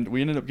 And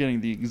we ended up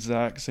getting the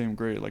exact same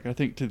grade, I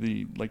think to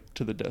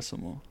the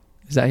decimal.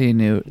 is that how you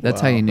knew? That's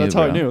how Wow. you knew. That's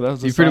how I bro. knew. That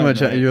was the You pretty sign,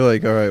 much, right? you're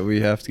like, all right,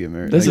 we have to get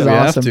married. This Like, is we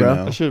have awesome, to bro.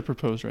 now. I should have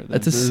proposed right then.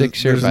 That's a sick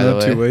shirt, There's by no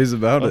the two way. ways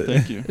about Oh, it.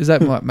 thank you. Is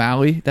that what,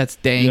 Maui? That's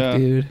dank, Yeah.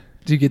 dude.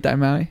 Did you get that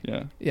Maui?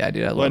 Yeah. Yeah,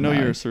 dude. I love Well, I know Maui.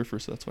 you're a surfer,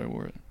 so that's why I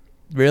wore it.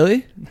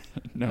 Really?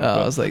 No, Oh,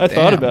 but I was like, I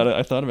thought damn. about it.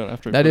 I thought about it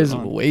after. I That put it is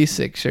on. way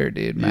sick shirt,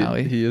 dude.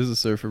 Maui. He is a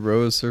surfer,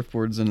 bro. His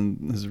surfboard's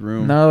in his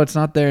room. No, it's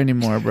not there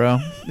anymore, bro.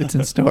 It's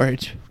in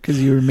storage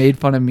because you made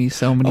fun of me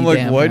so many I'm like,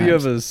 damn why do you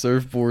times. have a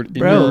surfboard in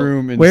Bro, your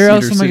room in where Cedar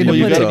else am I City, gonna Well, put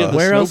you gotta it? get the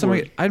Where else am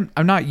I? snowboard.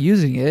 I'm not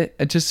using it.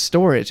 It's just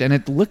storage, and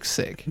it looks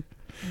sick.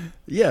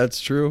 Yeah, it's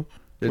true.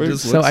 It Where-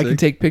 just So looks I can sick.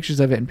 take pictures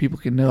of it, and people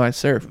can know I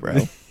surf, bro.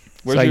 So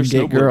Where's I your can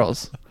get snowboard?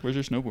 girls. Where's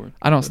your snowboard?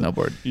 I don't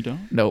snowboard. You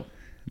don't? Nope.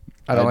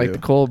 I don't I like do. the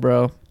cold,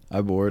 bro.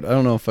 I board. I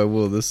don't know if I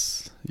will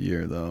this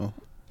year though,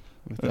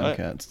 with I-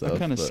 cat stuff. I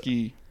kind of but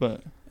ski,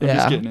 but I'm Yeah.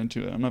 just getting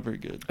into it. I'm not very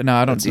good. No,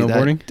 I don't At do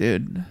snowboarding? that,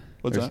 dude.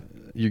 What's There's- that?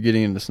 You're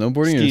getting into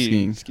snowboarding or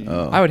Skiing, skiing? skiing.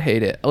 Oh, I would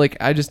hate it. Like,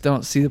 I just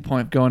don't see the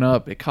point of going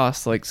up. It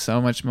costs like so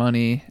much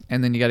money,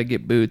 and then you got to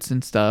get boots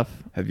and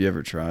stuff. Have you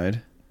ever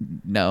tried?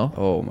 No,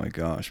 Oh my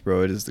gosh,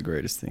 bro! It is the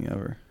greatest thing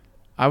ever.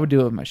 I would do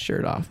it with my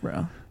shirt off,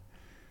 bro.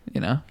 You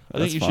know, I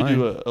think That's you should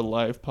do fine. a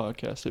live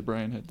podcast at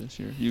Brian Head this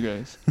year. You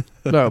guys.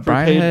 bro. For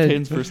Brian Head.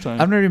 Payton's first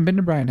time. I've never even been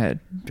to Brian Head.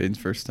 Peyton's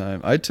first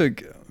time. I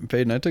took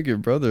your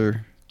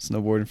brother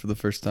snowboarding for the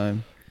first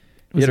time.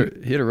 He Was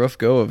had a rough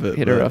go of it.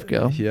 He had a but rough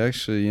go. He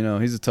actually,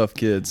 he's a tough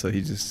kid, so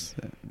he just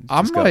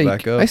I'm got like,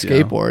 back up, I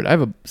skateboard. I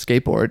have a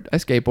skateboard. I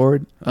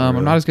skateboard. Oh, I'm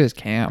really? not as good as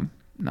Cam.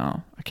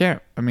 No, I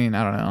can't. I mean,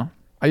 I don't know.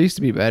 I used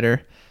to be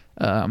better.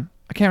 I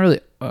can't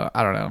really.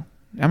 I don't know.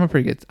 I'm a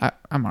pretty good.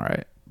 I'm all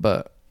right,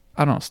 but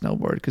I don't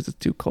snowboard because it's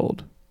too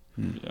cold.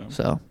 Yeah.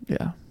 So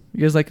yeah,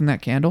 you guys liking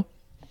that candle?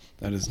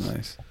 That is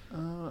nice.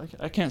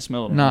 I can't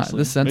smell it. Nah, honestly.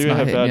 the scent's Maybe I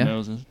not have bad hitting ya.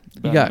 noses.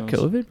 You Bad got nose.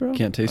 COVID, bro?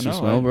 Can't taste I or know,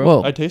 smell, bro.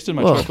 Whoa. I tasted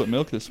my Whoa. chocolate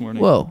milk this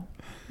morning. Whoa,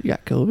 you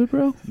got COVID,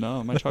 bro?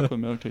 No, my chocolate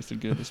milk tasted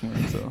good this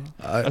morning, so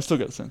I I still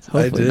got sensitive.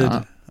 I Hopefully did.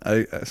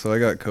 not. So I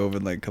got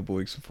COVID like a couple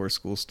weeks before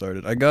school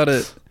started. I got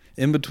it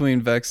in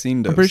between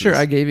vaccine doses. I'm pretty sure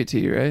I gave it to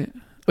you, right?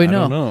 Wait, I no.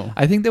 don't know.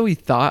 I think that we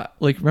thought,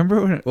 like,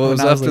 remember when? Well, it when was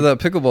I after like-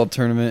 that pickleball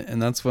tournament,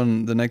 and that's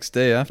when the next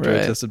day after I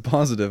Right. tested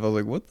positive. I was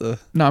like, "What the?"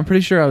 No, I'm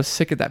pretty sure I was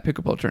sick at that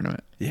pickleball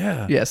tournament.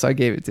 Yeah. Yeah, so I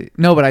gave it to you.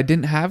 No, but I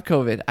didn't have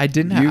COVID. I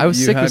didn't have. I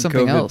was sick had with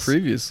something COVID else.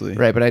 previously.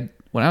 Right, but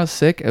when I was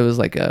sick, it was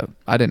like it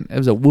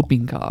was a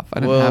whooping cough. I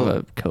didn't have Well-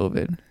 a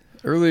COVID.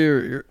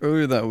 Earlier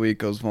that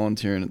week, I was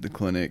volunteering at the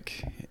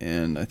clinic,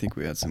 and I think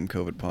we had some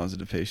COVID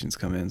positive patients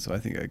come in, so I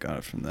think I got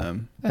it from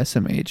them.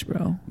 SMH,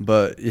 bro.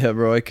 But yeah,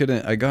 bro, I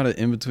got it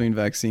in between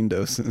vaccine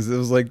doses. It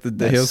was like the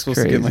day I was That's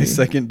supposed to get my crazy.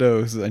 second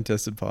dose. I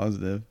tested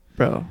positive.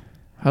 Bro.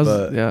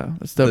 But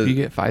That's dope. the- You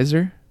get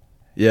Pfizer?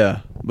 Yeah,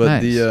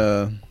 but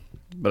Nice.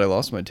 but I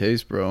lost my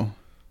taste, bro.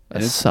 That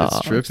And it's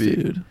sucks, trippy.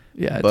 dude.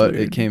 Yeah, it's But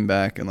weird. it came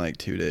back in like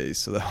 2 days,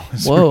 so that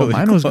was Whoa, really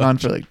mine was clutch. gone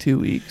for like 2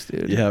 weeks,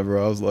 dude. Yeah,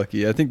 bro, I was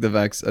lucky. I think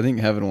I think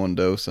having one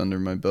dose under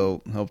my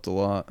belt helped a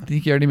lot. I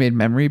think you already made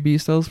memory B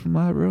cells from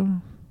that,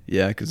 bro.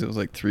 Yeah, because it was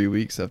like 3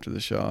 weeks after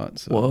the shot.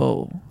 So.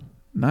 Whoa.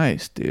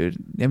 Nice, dude.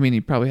 I mean,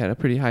 you probably had a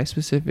pretty high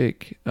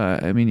specific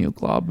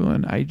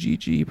immunoglobulin,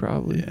 IgG,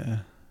 probably. Yeah,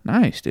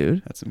 Nice,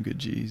 dude. had some good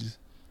G's.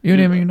 You in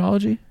Yeah.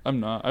 immunology? I'm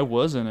not. I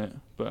was in it,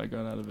 but I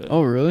got out of it.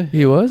 Oh, really?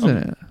 He was in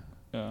it.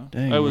 Yeah.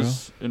 Dang, I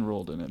was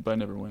enrolled in it, but I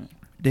never went.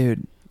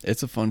 Dude.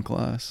 It's a fun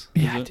class.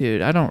 Yeah, it?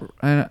 dude. I don't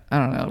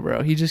know,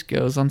 bro. He just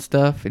goes on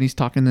stuff and he's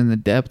talking in the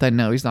depth I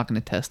know he's not going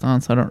to test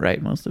on, so I don't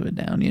write most of it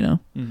down, you know?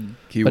 Mm-hmm.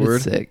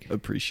 Keyword, sick.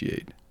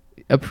 appreciate.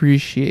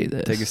 Appreciate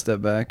this. Take a step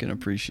back and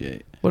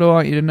appreciate. What do I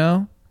want you to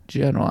know?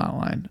 General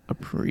outline.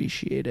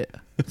 Appreciate it.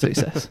 That's what he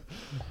says.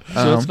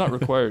 So it's not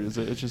required, is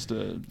it? It's just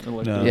a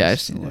elective. No, Yeah,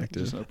 it's I've seen it.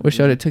 elective. Just an Wish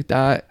I would application. have took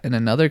that in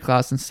another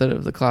class instead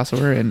of the class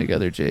we're in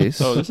together,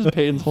 Jace. Oh, this is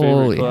Peyton's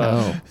Holy favorite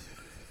class. hell.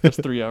 That's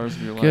 3 hours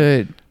of your life.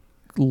 Good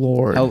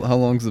Lord. How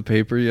long's the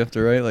paper you have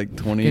to write? Like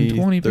 20,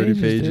 Fucking 20 30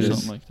 pages, pages? dude.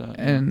 Something like that.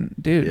 And,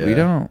 dude, we Yeah.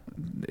 don't.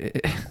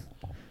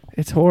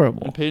 It's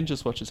horrible. And Peyton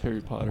just watches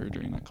Harry Potter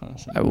during that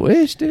class. I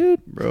wish,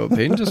 dude. Bro,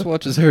 Peyton just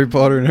watches Harry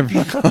Potter in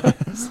every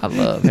class. I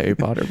love Harry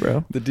Potter,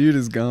 bro. The dude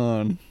is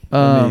gone.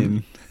 I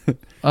mean,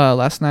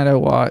 Last night I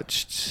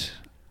watched.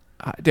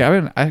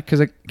 Dude,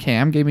 because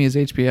Cam gave me his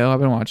HBO. I've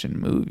been watching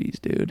movies,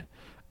 dude.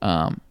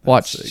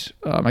 Watched. sick.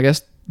 I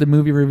guess the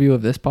movie review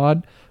of this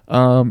pod,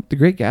 The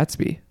Great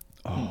Gatsby,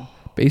 oh,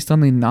 based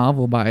on the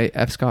novel by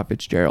F. Scott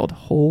Fitzgerald.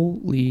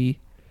 Holy,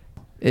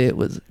 it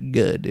was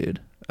good, dude.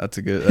 that's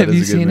a good. Have That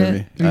you is a good seen movie.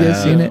 it? Have you guys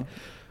I seen have. it?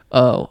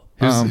 Oh,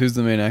 Who's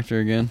the main actor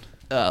again?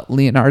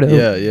 Leonardo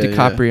Yeah, yeah,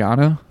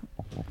 DiCaprio.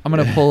 I'm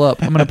gonna pull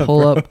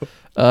up.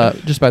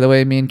 Just by the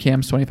way, me and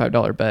Cam's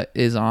 $25 bet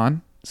is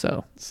on.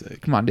 So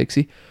Sick. come on,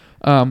 Dixie.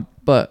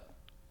 But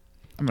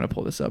I'm gonna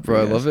pull this up.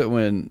 Bro, I love it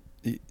when.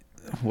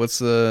 What's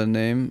the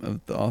name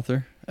of the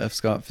author? F.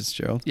 Scott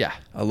Fitzgerald. Yeah,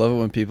 I love it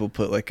when people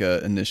put like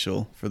a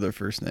initial for their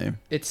first name.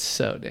 it's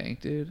so dang,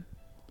 dude.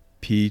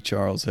 P.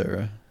 Charles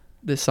Hara.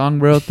 This song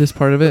wrote this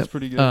part of That's it.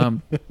 pretty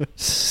good.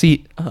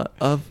 Seat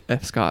of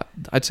F. Scott.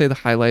 I'd say the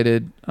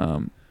highlighted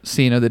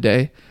scene of the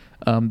day.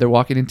 They're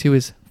walking into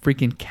his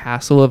freaking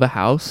castle of a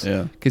house.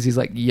 Yeah. Because he's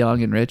like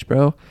young and rich,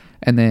 bro.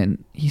 And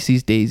then he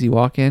sees Daisy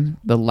walk in.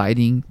 The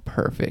lighting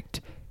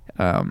perfect.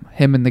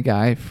 Him and the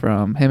guy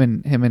from him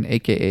and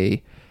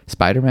AKA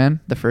Spider-Man,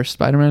 the first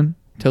Spider-Man,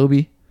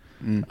 Toby.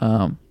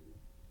 Mm.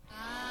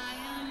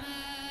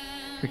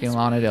 Freaking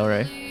Lana Del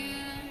Rey.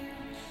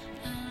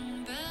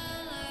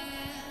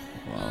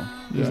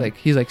 Wow.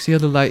 He's like, see how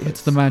the light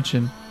hits the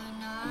mansion.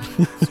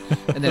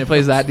 And then it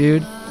plays that,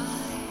 dude.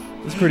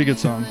 It's a pretty good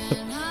song.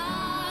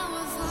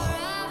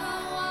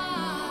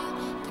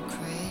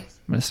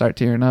 I'm gonna start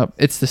tearing up.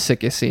 It's the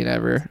sickest scene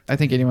ever. I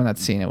think anyone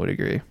that's seen it would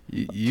agree.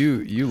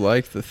 You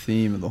like the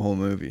theme of the whole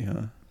movie,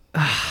 huh?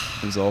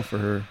 It was all for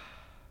her.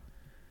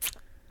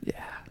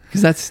 Yeah,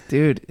 because that's,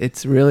 dude.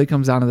 It's really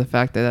comes down to the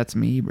fact that that's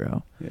me,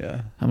 bro.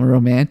 Yeah. I'm a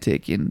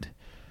romantic, and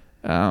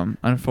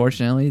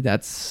unfortunately,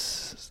 that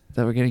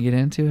we're gonna get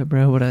into it,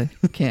 bro. But I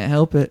can't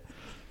help it.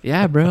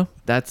 Yeah, bro.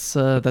 That's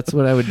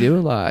what I would do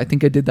a lot. I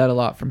think I did that a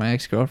lot for my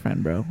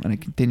ex-girlfriend, bro, and I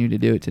continue to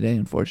do it today,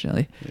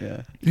 unfortunately.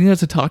 Yeah. You think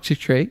that's a toxic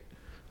trait?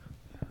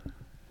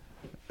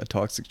 A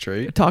toxic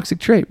trait? A toxic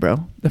trait,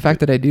 bro. The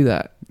fact that I do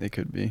that. It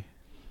could be.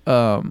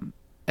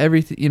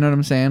 Everything, you know what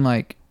I'm saying?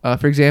 Like,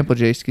 for example,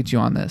 Jace, to get you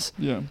on this.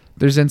 Yeah.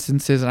 There's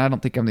instances, and I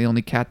don't think I'm the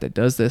only cat that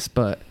does this,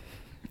 but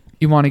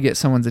you want to get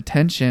someone's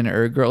attention,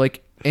 or a girl,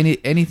 like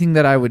anything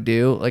that I would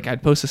do, like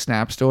I'd post a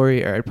Snap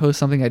story, or I'd post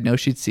something I'd know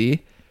she'd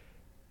see.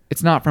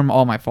 It's not from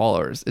all my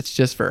followers. It's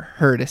just for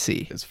her to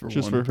see. It's for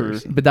Just one for her.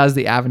 person. But that was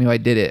the avenue I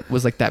did it.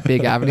 Was like that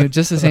big avenue.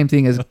 Just the same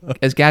thing as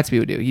Gatsby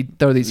would do. He'd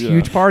throw these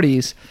huge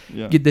parties,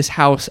 Yeah. get this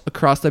house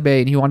across the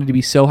bay, and he wanted to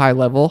be so high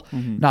level,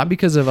 Mhm. not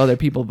because of other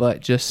people, but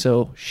just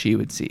so she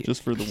would see.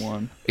 Just for the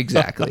one.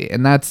 Exactly.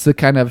 And that's the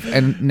kind of,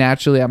 and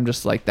naturally I'm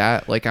just like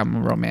that. Like I'm a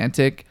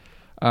romantic.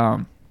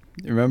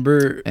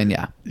 Remember? And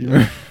yeah.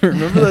 You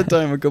remember that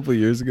time a couple of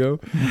years ago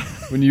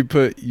when you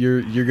put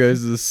your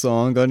guys'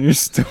 song on your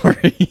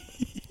story?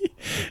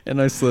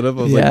 And I slid up.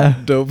 I was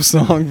like, dope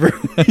song, bro.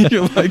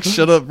 You're like,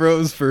 shut up,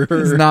 bro. It's for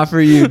her. It's not for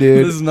you,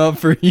 dude. It's not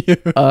for you.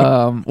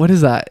 What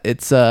is that?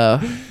 It's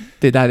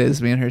dude, that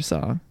is me and her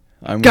song.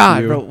 I'm God,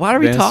 with you. bro, why are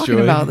we Vance talking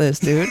Joy. about this,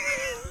 dude?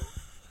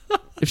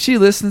 If she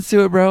listens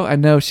to it, bro, I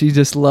know she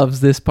just loves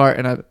this part,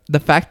 and the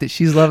fact that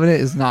she's loving it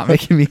is not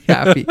making me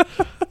happy,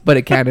 but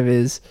it kind of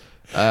is.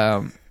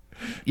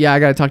 Yeah, I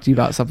gotta talk to you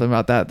about something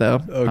about that though.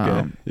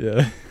 Okay.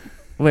 Yeah.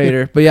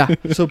 Later, but yeah.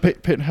 So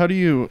Peyton, how do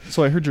you?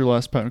 So I heard your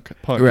last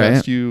podcast.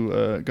 Right.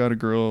 You got a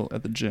girl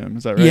at the gym.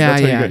 Is that right? Yeah,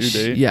 That's how yeah, you got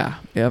your date. yeah,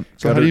 yep.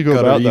 So how do you go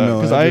about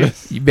that?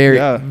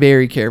 Because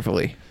Very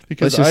carefully.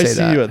 Because Let's I just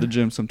say see that. you at the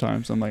gym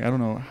sometimes. I'm like, I don't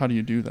know, how do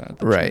you do that? at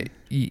the Right.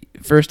 gym?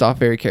 First off,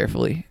 very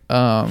carefully.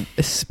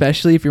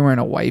 Especially if you're wearing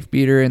a wife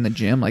beater in the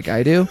gym like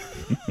I do,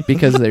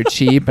 because they're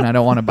cheap and I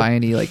don't want to buy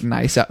any like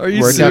nice Are you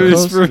workout serious,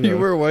 clothes. bro? You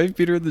wear a wife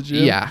beater at the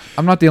gym? Yeah,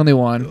 I'm not the only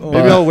one. Oh.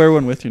 Maybe but I'll wear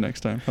one with you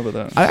next time. How about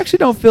that? I actually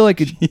don't feel like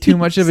too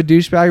much of a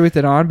douchebag with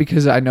it on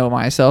because I know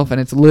myself,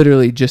 and it's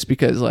literally just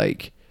because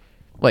like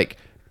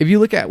if you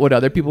look at what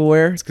other people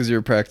wear, It's because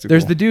you're practical.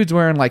 there's the dudes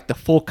wearing like the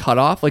full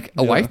cutoff. Like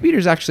a Yeah. wife beater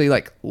is actually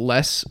like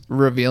less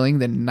revealing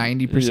than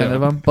 90% Yeah. of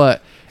them,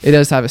 but it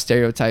does have a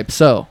stereotype.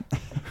 So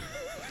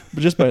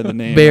But just by the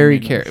name. very I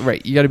mean, careful.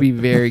 Right, you got to be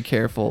very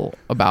careful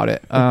about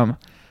it.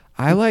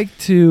 I like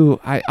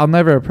to. I'll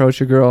never approach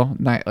a girl.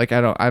 Like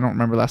I don't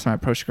remember last time I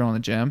approached a girl in the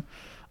gym.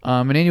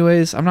 And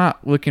anyways, I'm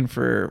not looking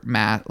for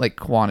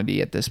quantity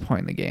at this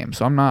point in the game.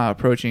 So I'm not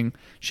approaching.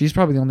 She's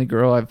probably the only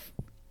girl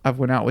I've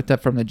went out with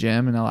that from the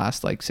gym in the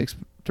last like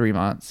 3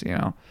 months. You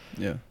know.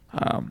 Yeah.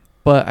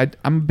 But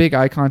I'm a big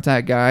eye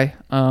contact guy.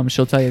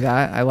 She'll tell you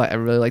that. I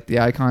really like the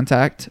eye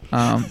contact.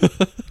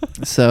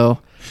 So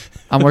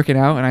I'm working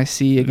out and I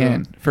see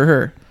again for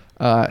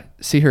her.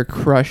 See her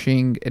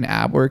crushing an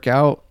ab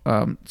workout.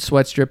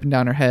 Sweat's dripping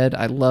down her head.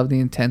 I love the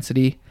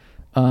intensity.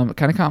 It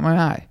kind of caught my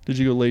eye. Did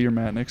you go lay your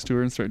mat next to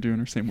her and start doing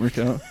her same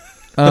workout?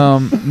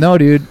 No,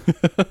 dude.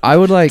 I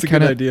would like It's a good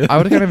kind of. idea. I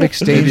would kind of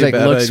exchange Maybe a like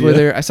bad looks idea. with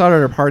her. I saw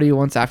her at a party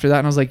once after that,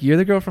 and I was like, "You're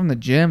the girl from the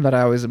gym that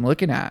I always am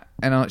looking at."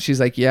 And she's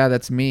like, "Yeah,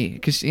 that's me."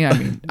 Because I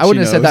mean, I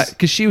wouldn't have said knows. that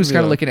because she was kind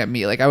of Yeah. looking at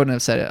me. Like I wouldn't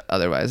have said it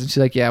otherwise. And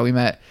she's like, "Yeah, we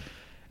met."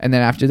 And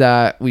then after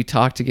that, we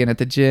talked again at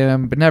the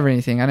gym, but never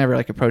anything. I never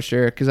like approached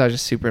her because I was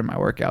just super in my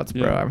workouts,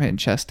 bro. Yeah. I'm hitting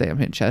chest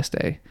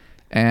day.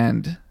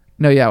 And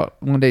no, yeah,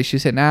 one day she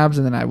was hitting abs,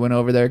 and then I went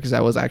over there because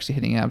I was actually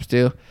hitting abs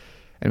too.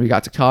 And we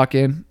got to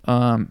talking,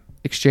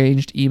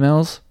 exchanged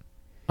emails,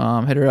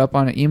 hit her up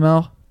on an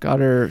email, got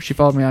her. She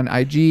followed me on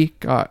IG,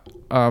 got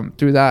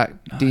through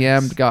that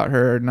DM'd, got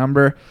her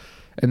number,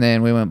 and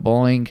then we went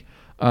bowling.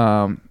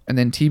 And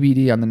then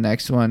TBD on the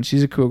next one.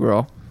 She's a cool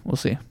girl. We'll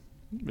see.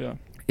 Yeah.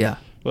 Yeah.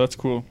 Well, that's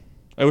cool.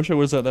 I wish I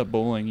was at that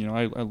bowling. You know,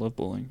 I love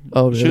bowling.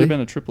 Oh, It should really? have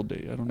been a triple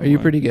date. I don't know. Are you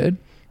why. pretty good?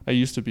 I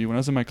used to be. When I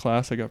was in my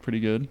class, I got pretty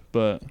good,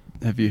 but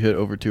Have you hit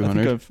over I think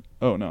 200?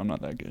 oh no, I'm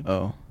not that good.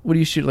 Oh. What do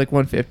you shoot, like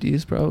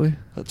 150s probably?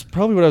 That's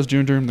probably what I was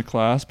doing during the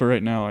class, but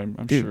right now I'm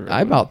Dude, sure.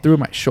 I about threw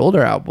my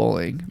shoulder out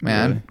bowling,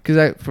 man. Really?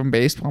 Because from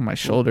baseball, my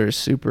shoulder is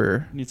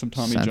super need some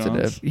Tommy sensitive.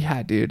 Johns.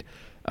 Yeah, dude.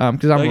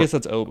 Because I guess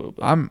that's elbow.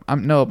 But I'm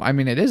no. I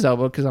mean, it is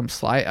elbow because I'm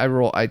slight. I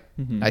roll. I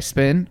Mhm.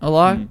 spin a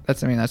lot. Mhm.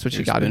 That's what You're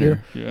you a got to do.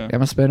 spinner. Yeah.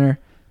 I'm a spinner,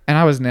 and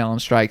I was nailing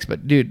strikes.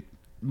 But dude,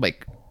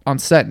 like on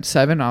set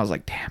 7, I was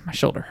like, damn, my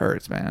shoulder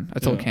hurts, man. I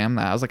told Yeah. Cam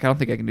that. I was like, I don't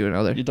think I can do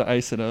another. You had to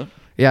ice it up.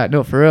 Yeah,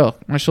 no, for real.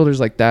 My shoulder's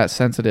like that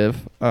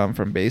sensitive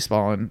from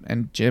baseball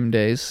and gym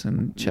days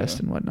and chest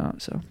Yeah. and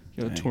whatnot. So,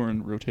 You got a Dang.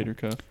 torn rotator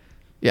cuff.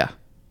 yeah.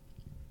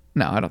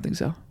 No, I don't think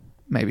so.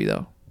 Maybe,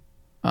 though.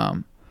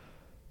 But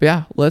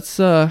yeah, let's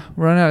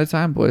run out of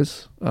time,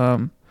 boys.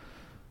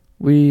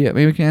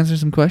 Maybe we can answer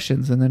some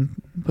questions and then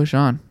push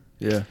on.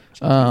 Yeah.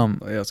 Yeah,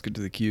 Let's get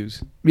to the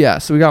cues.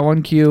 so we got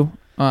one cue.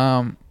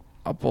 I'll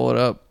pull it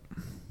up.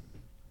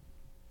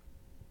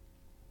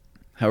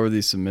 How are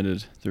these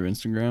submitted? Through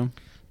Instagram?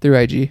 Through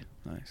IG.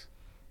 Nice.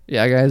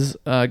 Yeah, guys,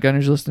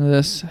 Gunners listening to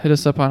this, hit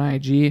us up on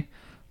IG.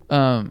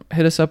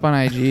 Hit us up on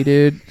IG,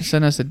 dude.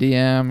 Send us a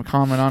DM,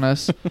 comment on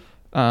us.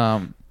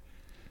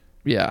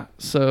 Yeah,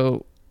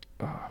 so,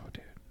 oh,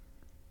 dude.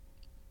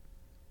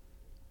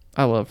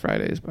 I love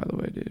Fridays, by the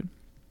way, dude.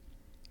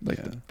 Like,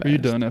 Yeah. the Are you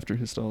best. done after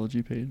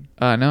histology paid?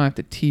 No, I have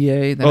to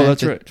TA. Then Oh, I have that's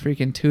to right.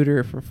 freaking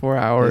tutor for 4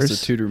 Has hours.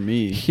 to tutor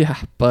me. Yeah,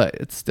 but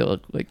it's still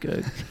like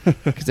good.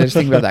 Because I just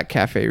think about that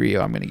Cafe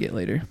Rio I'm gonna get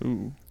later.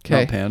 Ooh.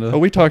 Okay. Not Panda. Oh,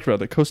 we talked about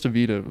that. Costa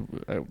Vida,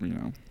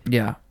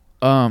 Yeah.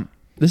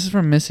 This is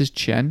from Mrs.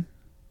 Chen.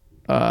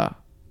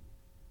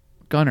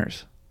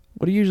 Gunners,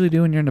 what do you usually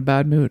do when you're in a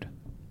bad mood?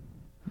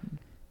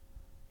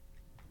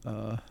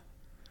 The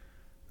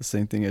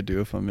same thing I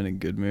do if I'm in a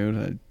good mood.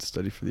 I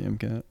study for the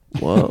MCAT.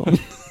 Whoa.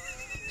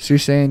 So you're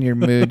saying your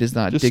mood does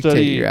not Just dictate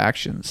study- your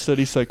actions?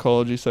 study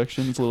psychology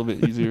section. It's a little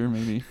bit easier,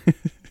 maybe.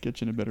 Get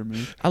you in a better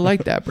mood. I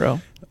like that,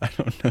 bro. I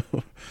don't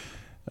know.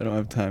 I don't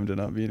have time to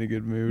not be in a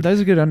good mood.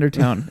 That's a good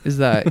undertone. Is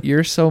that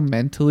you're so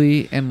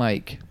mentally and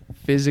like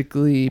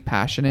physically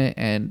passionate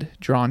and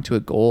drawn to a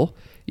goal,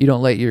 you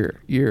don't let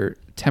your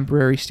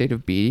temporary state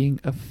of being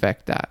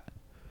affect that.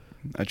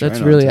 I try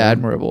That's not really to.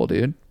 admirable,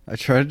 dude. I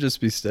try to just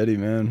be steady,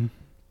 man.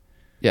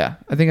 Yeah,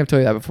 I think I've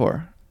told you that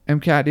before.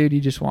 MCAT, dude,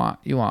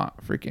 you want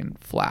freaking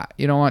flat.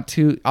 You don't want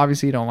too,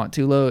 obviously you don't want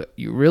too low.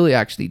 You really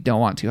actually don't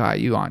want too high.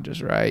 You want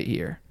just right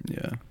here.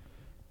 Yeah.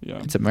 Yeah.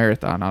 It's a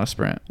marathon, not a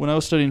sprint. When I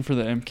was studying for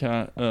the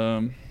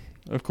MCAT,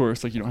 of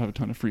course, like you don't have a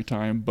ton of free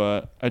time,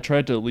 but I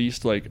tried to at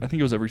least I think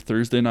it was every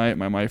Thursday night.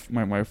 My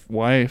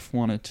wife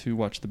wanted to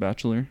watch The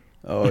Bachelor.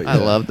 Oh, yeah. I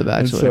love The And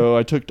Bachelor. so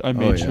I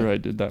made yeah. sure I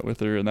did that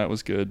with her, and that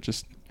was good.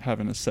 Just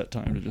having a set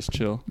time to just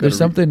chill. There's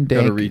something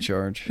Gotta dank.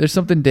 recharge. There's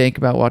something dank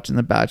about watching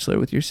The Bachelor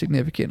with your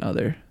significant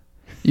other.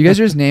 You guys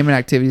are just naming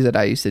activities that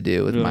I used to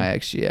do with Really? my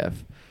ex-GF.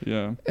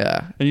 Yeah.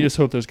 Yeah. And you just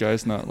hope there's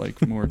guys not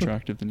more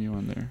attractive than you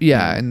on there.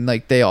 Yeah, and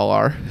like they all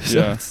are. So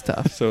Yeah. it's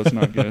tough. So it's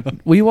not good.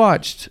 We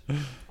watched.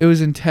 It was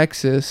in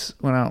Texas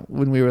when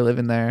we were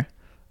living there.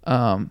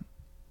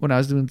 When I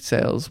was doing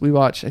sales, we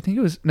watched. I think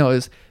it was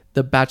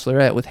The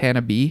Bachelorette with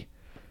Hannah B.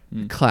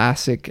 Mm.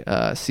 Classic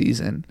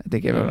season. I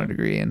think everyone would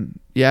agree. And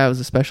yeah, it was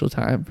a special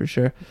time for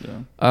sure.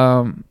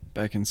 Yeah.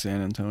 Back in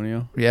San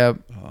Antonio. Yeah,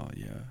 Oh,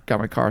 yeah. got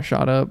my car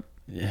shot up.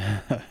 Yeah.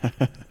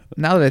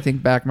 Now that I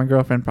think back, my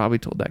girlfriend probably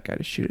told that guy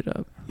to shoot it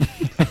up.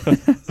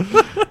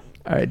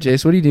 All right,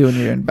 Jace, what do you do when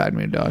you're in a bad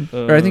mood, dog?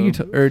 Or I think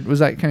or was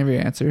that kind of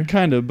your answer?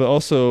 Kind of, but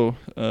also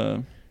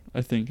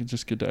I think it's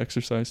just good to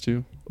exercise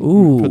too.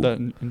 Ooh. Put that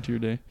into your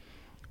day.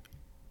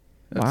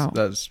 Wow.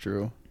 That's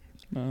true.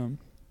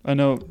 I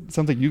know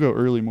something you go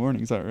early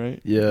morning. Is that right?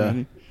 Yeah.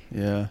 Randy?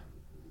 Yeah.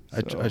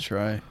 So- I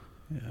try.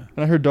 Yeah.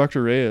 And I heard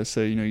Dr. Reyes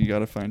say, you got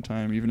to find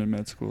time, even in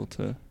med school,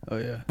 to. Oh,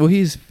 yeah. Well,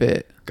 he's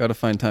fit. Gotta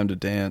find time to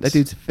dance. That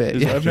dude's fit.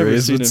 Is- Yeah. I've never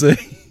Reyes seen would him.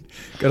 say.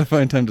 Gotta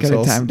find time to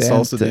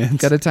salsa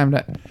dance.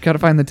 Gotta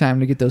find the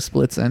time to get those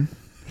splits in.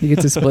 He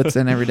gets his splits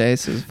in every day,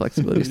 so his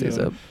flexibility stays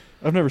Yeah. up.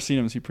 I've never seen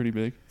him. Is he pretty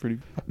big? Pretty.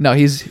 No,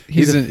 he's a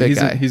fit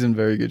guy. He's in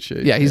very good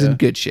shape. Yeah, he's in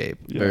good shape.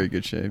 Yeah. Very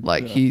good shape.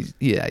 Like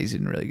Yeah. he's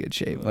in really good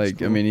shape. That's Like,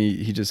 cool. I mean,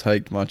 he just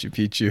hiked Machu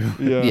Picchu.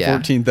 Yeah. Yeah.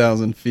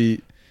 14,000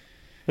 feet.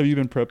 Have you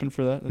been prepping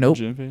for that? At Nope.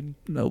 The gym, Payton?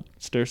 Nope.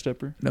 Stair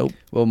stepper. Nope.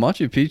 Well,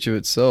 Machu Picchu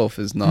itself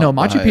is not. No,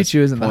 the Machu highest Picchu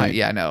isn't the point. height.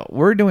 Yeah, no.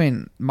 We're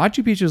doing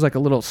Machu Picchu is like a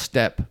little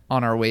step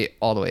on our way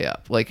all the way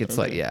up. Like it's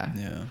like Okay. yeah.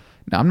 Yeah.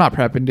 No, I'm not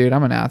prepping, dude.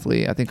 I'm an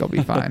athlete. I think I'll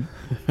be fine.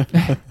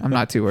 I'm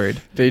not too worried.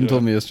 Peyton Yeah.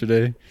 told me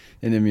yesterday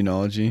in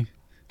immunology,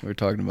 we were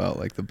talking about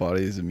like the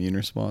body's immune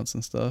response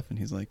and stuff, and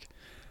he's like,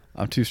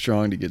 "I'm too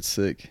strong to get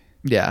sick."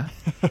 Yeah.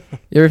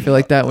 You ever feel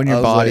like that when I your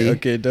was like, body?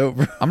 okay, dope,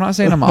 bro. I'm not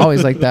saying I'm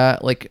always like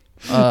that. Like,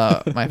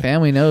 my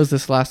family knows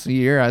this last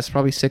year I was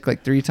probably sick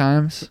like 3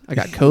 times. I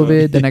got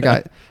COVID. Then I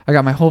got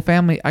my whole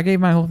family. I gave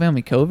my whole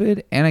family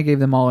COVID, and I gave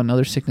them all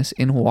another sickness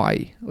in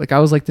Hawaii. Like I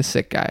was like the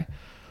sick guy,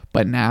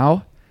 but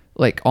now,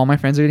 like all my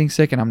friends are getting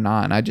sick, and I'm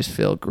not, and I just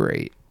feel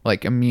great.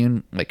 Like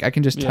immune. Like I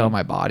can just tell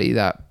my body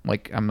that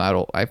like I'm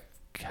not. I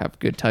have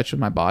good touch with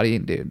my body,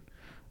 and dude,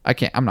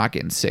 I'm not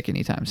getting sick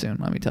anytime soon.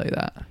 Let me tell you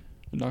that.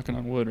 Knocking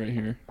on wood right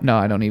here. No,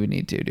 I don't even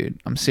need to, dude.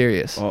 I'm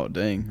serious. Oh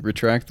dang!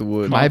 Retract the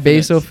wood. My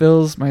Confidence.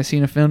 basophils, my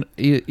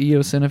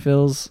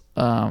eosinophils,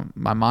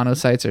 my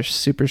monocytes are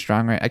super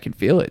strong. Right, I can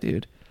feel it,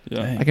 dude.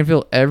 Yeah. Dang. I can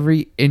feel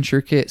every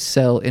intricate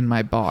cell in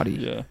my body.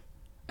 Yeah.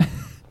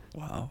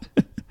 Wow,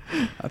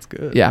 that's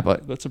good. Yeah,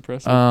 but That's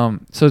impressive.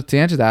 so to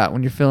answer that,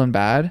 when you're feeling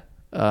bad,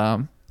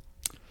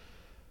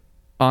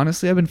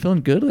 honestly, I've been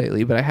feeling good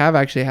lately, but I have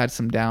actually had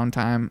some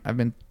downtime. I've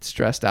been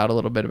stressed out a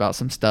little bit about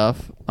some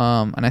stuff.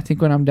 And I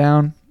think when I'm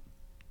down,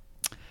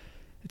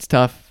 it's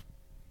tough.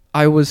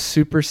 I was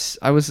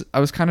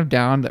kind of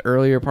down the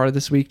earlier part of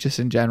this week just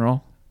in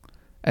general.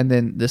 And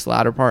then this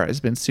latter part has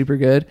been super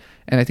good.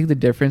 And I think the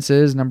difference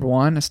is, number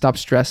one, I stopped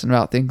stressing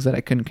about things that I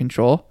couldn't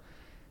control.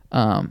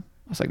 I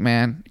was like,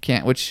 man,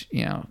 can't, which,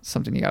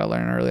 something you got to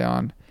learn early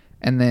on.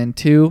 And then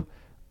two,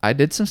 I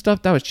did some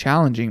stuff that was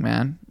challenging,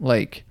 man.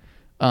 Like,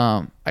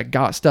 I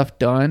got stuff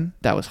done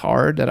that was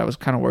hard, that I was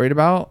kind of worried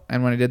about.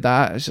 And when I did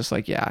that, it's just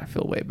like, yeah, I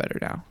feel way better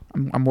now.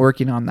 I'm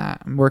working on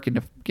that. I'm working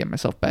to get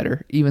myself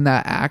better. Even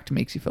that act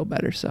makes you feel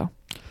better. So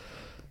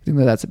I think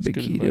that's a big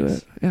key to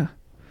it. Yeah.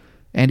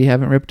 Andy,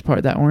 haven't ripped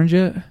apart that orange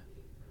yet?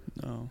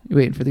 No. You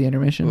waiting for the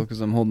intermission? Well,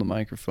 because I'm holding the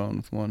microphone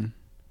with one.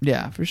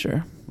 Yeah, for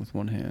sure. With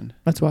one hand.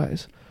 That's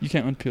wise. You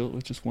can't unpeel it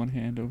with just one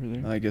hand over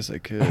there. I guess I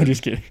could. I'm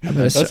just kidding. I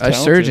mean, a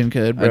surgeon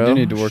could, bro. I do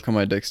need to work on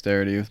my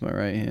dexterity with my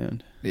right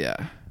hand.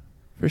 Yeah,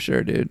 for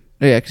sure, dude.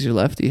 Oh, yeah, because you're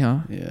lefty, huh?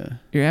 Yeah.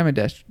 You're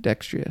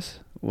ambidextrous.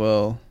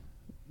 Well,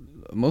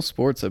 most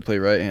sports I play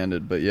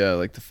right-handed, but yeah,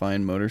 like the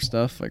fine motor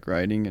stuff, like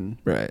writing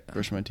and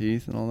brush my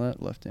teeth and all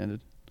that,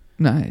 left-handed.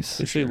 Nice.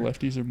 They say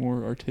lefties are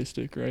more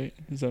artistic, right?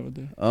 Is that what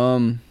they...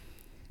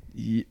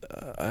 Yeah,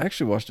 I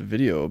actually watched a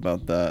video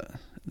about that.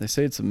 They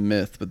say it's a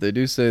myth, but they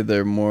do say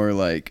they're more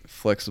like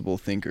flexible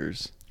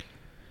thinkers.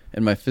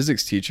 And my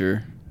physics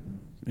teacher,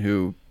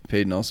 who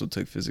Payden also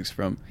took physics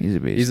from, he's a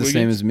beast. He's the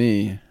same as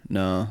me.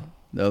 No,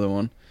 the other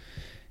one.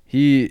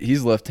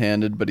 He's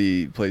left-handed, but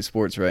he plays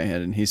sports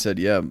right-handed. And he said,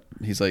 yeah,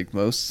 he's like,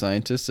 most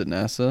scientists at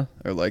NASA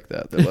are like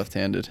that. They're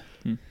left-handed.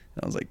 And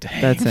I was like,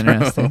 dang, that's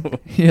interesting.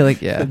 You're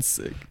like, yeah. That's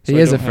sick. He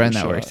has a friend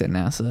that works at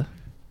NASA.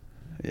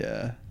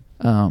 Yeah.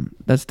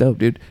 That's dope,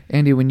 dude.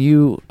 Andy, when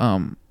you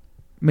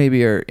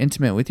maybe are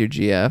intimate with your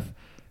GF,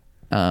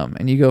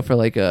 and you go for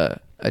like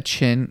a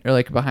chin or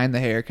like behind the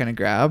hair kind of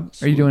grab,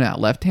 are you doing that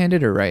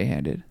left-handed or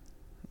right-handed?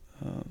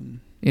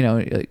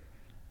 Like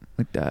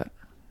that.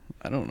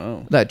 I don't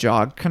know. That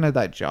jaw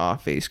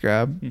face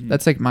grab. Mm-hmm.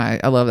 That's like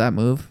I love that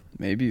move.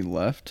 Maybe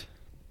left.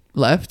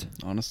 Left?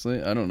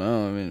 Honestly, I don't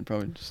know. I mean, it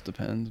probably just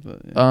depends,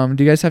 but yeah.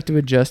 Do you guys have to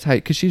adjust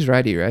height? Because she's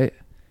righty, right?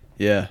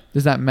 Yeah.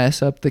 Does that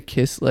mess up the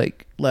kiss,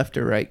 like left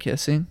or right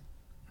kissing?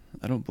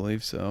 I don't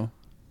believe so.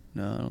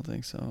 No, I don't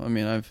think so. I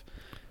mean,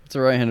 it's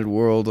a right-handed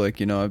world. Like,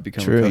 I've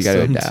become true. You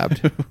gotta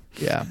adapt.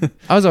 Yeah.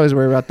 I was always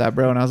worried about that,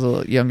 bro. When I was a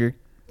little younger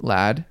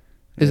lad,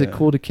 is it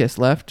cool to kiss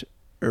left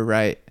or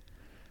right?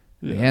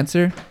 Yeah. The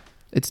answer,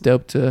 it's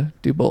dope to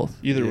do both.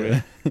 Either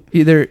way.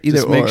 Either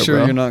just make sure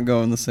bro. You're not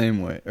going the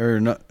same way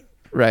or not.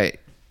 Right.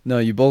 No,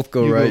 you both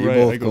go right. You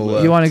both go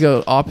left. You want to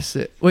go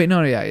opposite. Wait,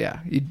 no, yeah.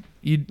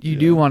 You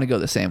do want to go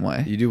the same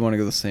way. You do want to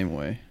go the same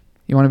way.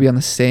 You want to be on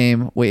the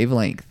same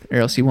wavelength, or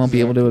else you won't be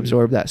able to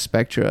absorb that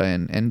spectra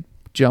and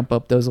jump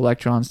up those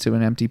electrons to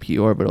an empty p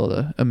orbital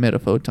to emit a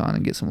photon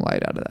and get some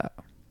light out of that.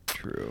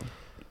 True.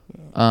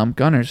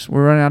 Gunners,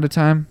 we're running out of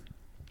time.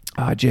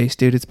 Jace,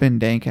 dude, it's been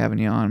dank having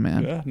you on,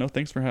 man. Yeah, no,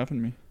 thanks for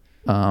having me.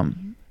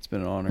 It's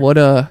been an honor. What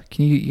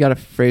can you got a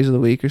phrase of the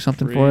week or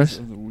something for us? Phrase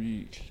of the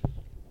week.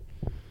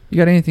 You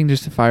got anything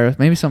just to fire with?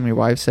 Maybe something your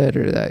wife said,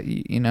 or that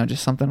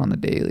just something on the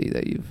daily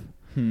that you've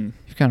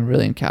kind of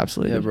really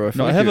encapsulated. Yeah, bro.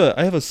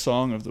 I have a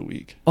song of the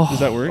week. Oh.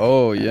 Does that work?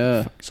 Oh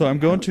yeah. So I'm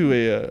going to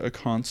a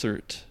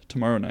concert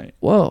tomorrow night.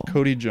 Whoa.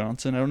 Cody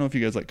Johnson. I don't know if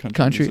you guys like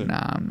country music.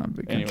 Nah, I'm not a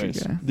big country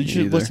guy. You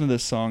should listen to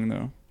this song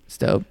though. It's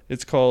dope.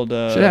 It's called.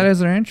 Should have had it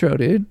as our intro,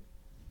 dude.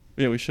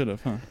 Yeah, we should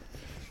have, huh?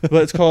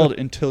 But it's called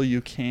 "Until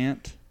You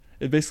Can't."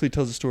 It basically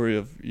tells a story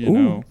of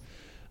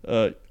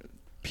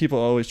people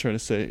always try to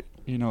say,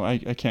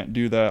 I can't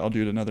do that. I'll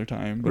do it another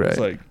time. But it's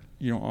like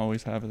you don't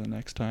always have it the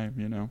next time,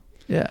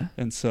 Yeah.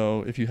 And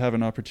so if you have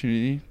an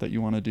opportunity that you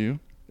want to do,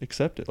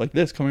 accept it. Like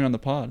this, coming on the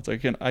pod. It's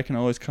like I can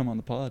always come on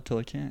the pod till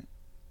I can't.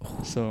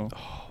 So.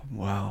 Oh,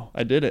 wow.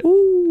 I did it.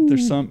 Ooh. If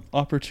there's some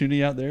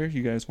opportunity out there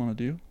you guys want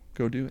to do,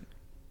 go do it.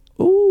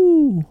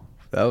 Ooh.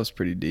 That was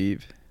pretty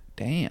deep.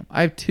 Damn.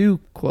 I have two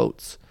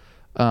quotes.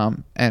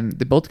 And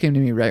they both came to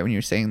me right when you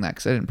were saying that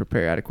because I didn't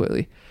prepare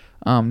adequately.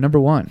 Number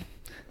one.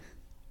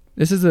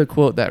 This is a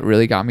quote that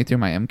really got me through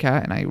my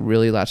MCAT and I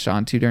really latched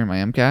on to during my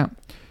MCAT.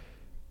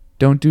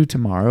 Don't do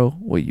tomorrow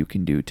what you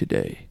can do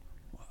today.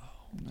 Wow.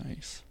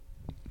 Nice.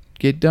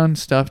 Get done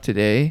stuff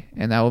today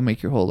and that will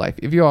make your whole life.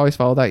 If you always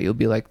follow that, you'll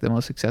be like the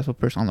most successful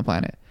person on the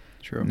planet.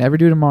 True. Never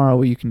do tomorrow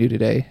what you can do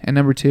today. And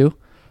number two,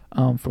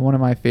 for one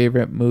of my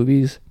favorite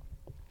movies,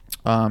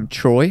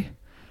 Troy.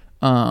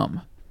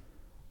 Troy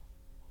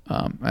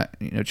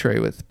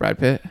with Brad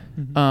Pitt.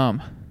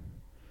 Mm-hmm.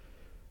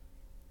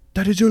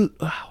 That is your...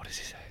 what does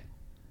he say?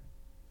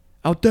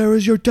 Out there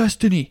is your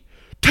destiny.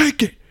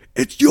 Take it.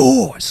 It's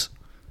yours.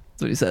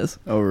 That's what he says.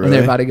 Oh, really? And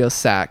they're about to go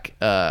sack...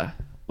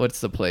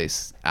 what's the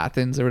place?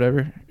 Athens or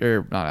whatever?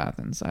 Or not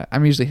Athens.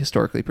 I'm usually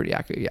historically pretty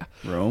accurate. Yeah.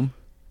 Rome?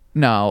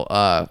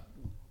 No.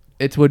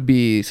 It would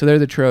be... So they're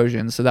the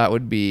Trojans. So that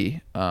would be...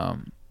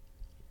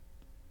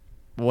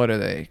 what are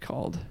they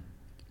called?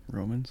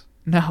 Romans?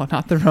 No,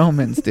 not the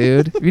Romans,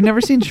 dude. Have you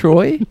never seen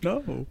Troy? No.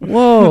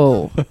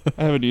 Whoa.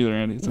 I haven't either,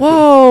 Andy. It's okay.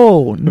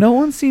 Whoa. No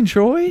one's seen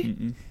Troy?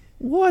 Mm-mm.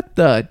 What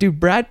the? Dude,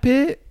 Brad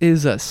Pitt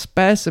is a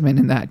specimen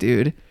in that,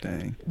 dude.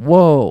 Dang.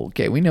 Whoa.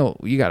 Okay, we know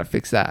you got to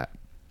fix that.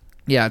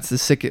 Yeah, it's the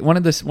sick. One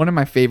of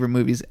my favorite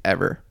movies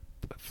ever.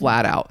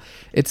 Flat out.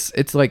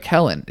 It's like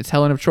Helen. It's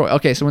Helen of Troy.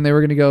 Okay, so when they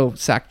were gonna go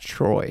sack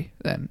Troy,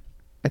 then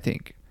I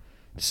think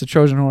it's the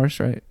Trojan horse,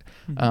 right?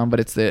 But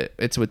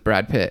it's with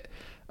Brad Pitt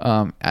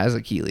as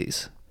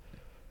Achilles.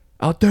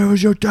 Out there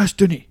is your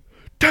destiny.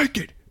 Take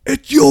it.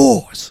 It's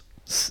yours.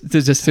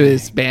 There's just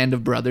his band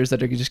of brothers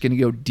that are just gonna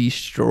go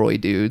destroy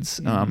dudes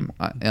on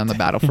the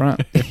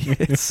battlefront.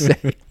 It's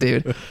sick,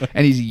 dude.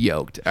 And he's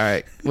yoked. All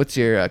right, what's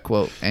your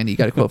quote? Andy, you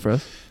got a quote for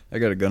us? I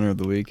got a gunner of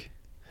the week.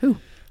 Who?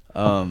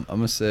 I'm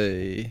gonna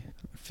say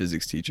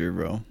physics teacher,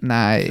 bro.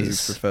 Nice.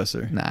 Physics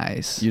professor.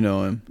 Nice. You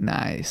know him.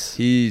 Nice.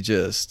 He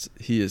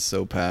is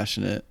so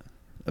passionate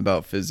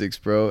about physics,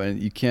 bro,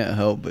 and you can't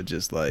help but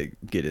just like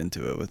get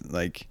into it with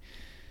like.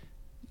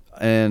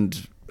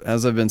 And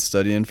as I've been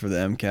studying for the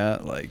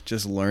MCAT, like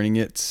just learning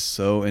it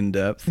so in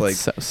depth, like It's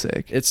so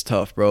sick. it's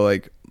tough, bro.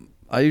 Like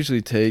I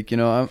usually take,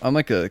 I'm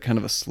like a kind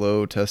of a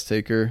slow test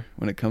taker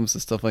when it comes to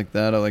stuff like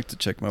that. I like to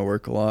check my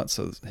work a lot,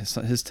 so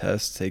his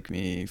tests take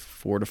me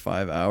 4 to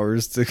 5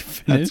 hours to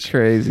finish. That's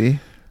crazy.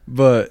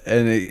 But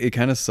it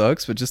kind of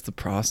sucks, but just the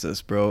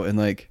process, bro, and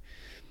like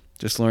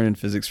just learning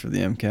physics for the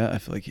MCAT, I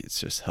feel like it's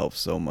just helped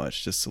so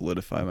much, just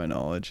solidify my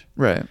knowledge.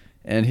 Right.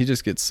 And he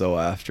just gets so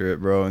after it,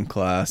 bro, in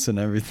class and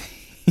everything.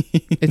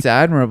 It's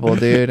admirable,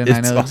 dude, and I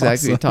It's know exactly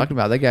what you're awesome. talking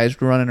about. That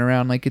guy's running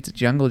around like it's a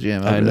jungle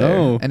gym over I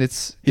know. there. And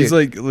it's He's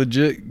dude, like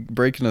legit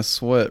breaking a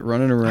sweat,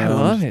 running around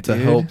love it, to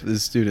dude. help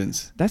his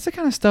students. that's the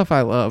kind of stuff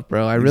I love,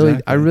 bro. I really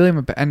Exactly.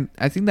 am and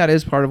I think that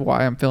is part of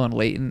why I'm feeling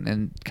latent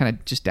and kind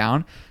of just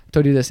down. I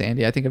told you this,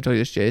 Andy. I think I've told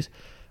you this, Jace.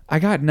 I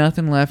got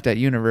nothing left at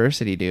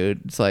university, dude.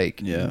 It's like,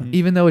 Yeah.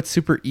 even though it's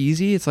super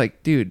easy, it's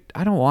like, dude,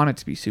 I don't want it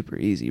to be super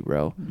easy,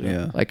 bro.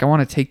 Yeah. Like, I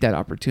want to take that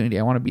opportunity.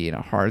 I want to be in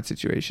a hard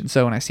situation.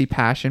 So when I see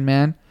passion,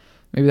 man,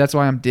 maybe that's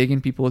why I'm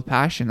digging people with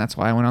passion. That's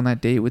why I went on that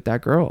date with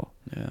that girl.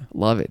 Yeah.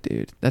 Love it,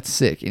 dude. That's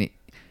sick. And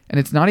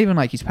it's not even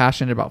like he's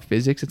passionate about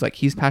physics. It's like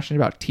he's passionate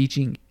about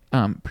teaching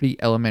pretty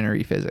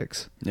elementary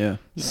physics. Yeah.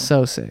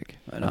 So sick.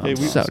 I know. Hey,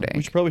 So we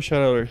dang. should probably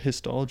shout out our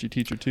histology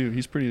teacher too.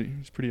 He's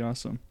pretty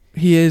awesome.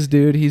 He is,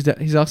 dude. He's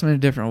awesome in a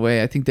different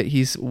way. I think that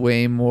he's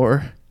way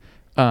more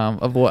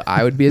of what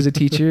I would be as a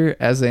teacher,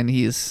 as in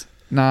he's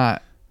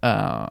not.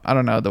 I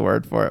don't know the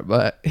word for it,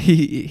 but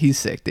he's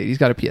sick, dude. He's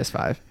got a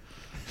PS5.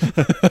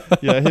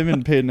 Yeah, him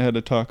and Payton had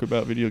to talk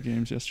about video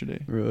games yesterday.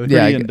 Really?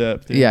 Yeah, Pretty in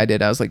depth. Yeah, I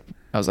did. I was like,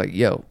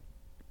 yo,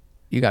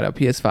 you got a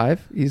PS5?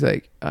 He's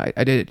like,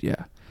 I did,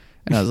 yeah.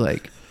 And I was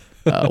like,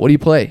 what do you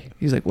play?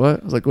 He's like,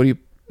 what? I was like, what do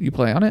you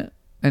play on it?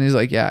 And he's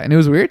like, yeah. And it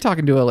was weird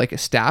talking to a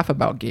staff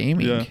about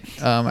gaming. Yeah.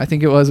 I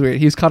think it was weird.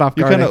 He was caught off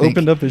You guard. kind of I think.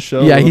 opened up his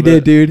show. Yeah, a he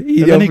little did, bit. dude.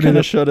 He And then he opened it kind up.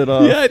 of shut it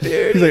off. Yeah,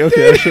 dude. He's like,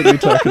 okay, I shouldn't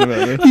be talking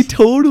about this. He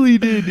totally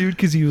did, dude.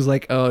 Because he was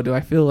like, "Oh, do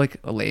I feel like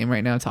lame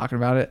right now talking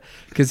about it?"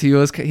 Because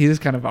he's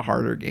kind of a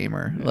harder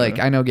gamer. Yeah. Like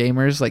I know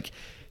gamers. Like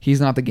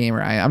he's not the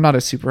gamer. I'm not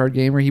a super hard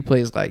gamer. He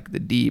plays like the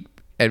deep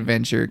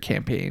adventure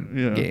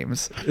campaign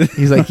games.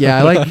 He's like, yeah,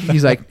 I like.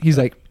 He's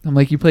like, I'm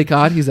like, you play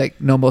COD? He's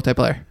like, no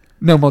multiplayer.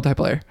 No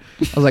multiplayer.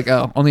 I was like,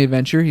 oh, only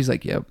adventure? He's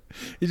like, yep.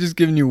 He's just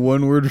giving you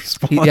one word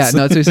response. Yeah,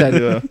 no, that's what he said.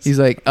 Yeah. He's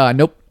like,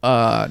 nope,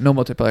 no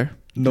multiplayer.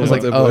 No I was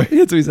like, multiplayer. oh,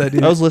 that's what he said,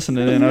 dude. I was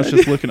listening in. I was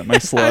just looking at my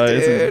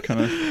slides and Dude. kind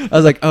of. I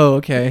was like, oh,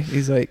 okay.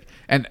 He's like,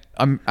 and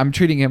I'm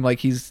treating him like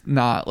he's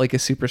not like a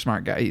super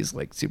smart guy. He's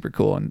like super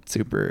cool and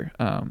super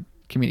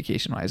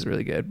communication wise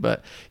really good.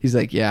 But he's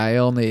like, yeah, I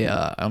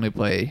only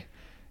play.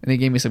 And they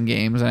gave me some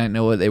games and I didn't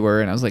know what they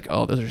were. And I was like,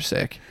 oh, those are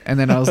sick. And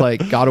then I was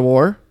like, God of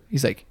War.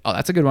 He's like, oh,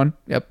 that's a good one.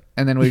 Yep.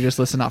 And then we just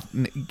listened off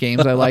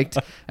games I liked.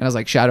 And I was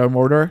like, Shadow of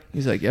Mordor.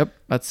 He's like, yep,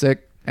 that's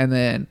sick. And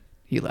then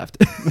he left.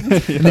 And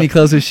then he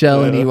closed his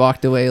shell and he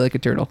walked away like a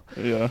turtle.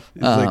 Yeah.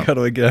 He's like, how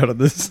do I get out of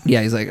this?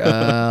 Yeah, he's like,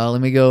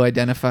 let me go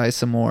identify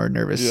some more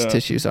nervous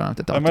tissue so I don't have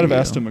to talk I to might have you.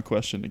 asked him a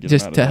question to get him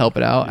Just out of to that. help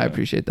it out. I Yeah.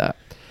 appreciate that.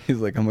 He's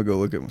like, I'm gonna go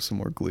look at some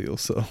more glial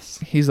cells.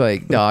 He's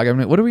like, dog,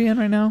 what are we in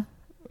right now?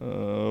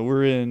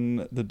 We're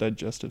in the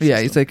digestive Yeah,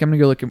 system. he's like, I'm gonna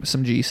go look at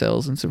some G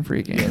cells and some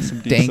freaking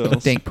some D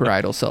cells. dank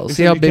parietal cells. He's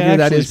See like, how you big can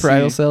that actually his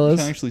parietal see- cell You is?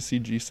 can actually see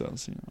G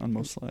cells on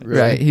most slides. Really?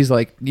 Right. He's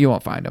like, you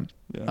won't find them.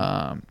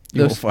 Yeah.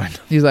 You will Those- find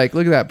him. He's like,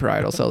 look at that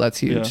parietal cell. That's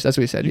huge. Yeah. That's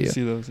what he said You to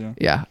can you. see those,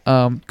 yeah.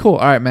 Yeah. Cool.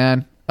 All right,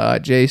 man.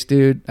 Jace,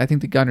 dude, I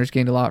think the Gunners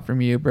gained a lot from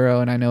you,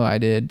 bro, and I know I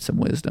did some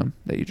wisdom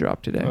that you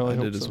dropped today. Well, I I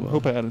hope did as so. well.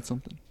 Hope I added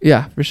something.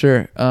 Yeah, for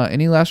sure.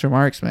 Any last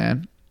remarks,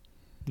 man?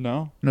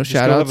 No. No Just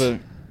gotta shout-outs?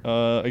 have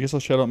I guess I'll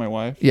shout out my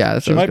wife. Yeah,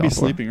 that's She what I was might be going for.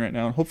 sleeping right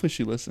now, and hopefully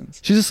she listens.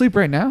 She's asleep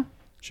right now?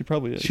 She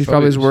probably is. She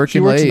probably is working She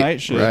works late.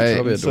 night shift. Right.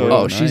 Probably had to so, work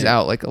Oh, at she's night.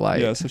 out like a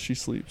light. yeah, so she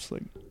sleeps.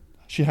 Like,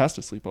 she has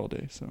to sleep all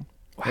day, so.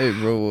 Hey,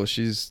 bro. Well,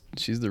 she's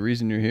the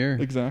reason you're here.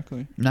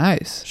 Exactly.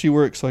 Nice. She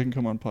works so I can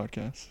come on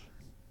podcasts.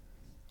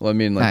 Well, I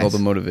mean, like all Nice. the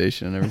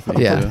motivation and everything.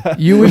 Yeah, too.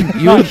 you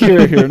wouldn't. Not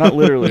here, not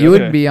literally. You okay.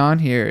 wouldn't be on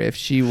here if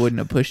she wouldn't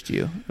have pushed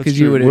you, because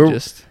you true. would have We're-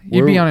 just. You'd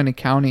be we're- on an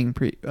accounting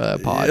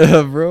pod.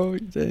 Yeah, bro.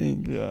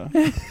 Dang. Yeah,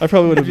 I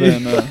probably would have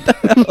been.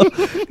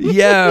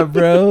 Yeah,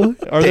 bro.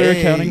 Are there Dang.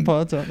 accounting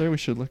pods out there? We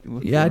should look.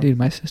 Yeah, for them. dude.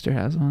 My sister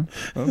has one.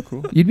 Oh,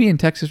 cool. You'd be in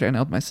Texas right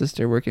now with my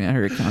sister working at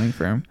her accounting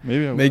firm,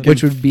 Maybe I would. Making-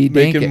 which would be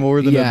dank. Making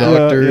more than Yeah. a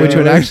doctor. Yeah, Which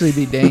would yeah. actually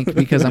be dank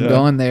because I'm Yeah.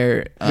 going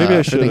there Maybe I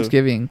for should've.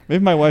 Thanksgiving.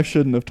 Maybe my wife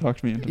shouldn't have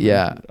talked me into it.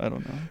 Yeah. I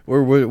don't know.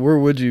 Where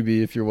would you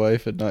be if your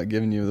wife had not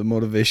given you the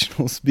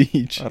motivational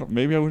speech?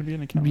 Maybe I would be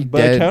an accountant. be But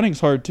dead. accounting's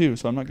hard too,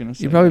 so I'm not gonna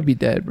say. You'd probably be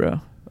dead, bro.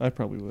 I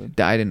probably would.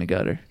 Died in the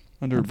gutter.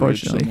 Under a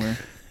bridge Unfortunately. somewhere.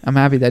 I'm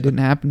happy that didn't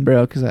happen,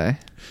 bro, because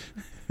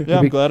Yeah,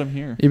 I'm glad I'm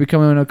here. you're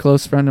becoming a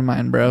close friend of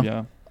mine, bro.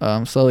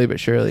 Yeah. Slowly but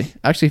surely.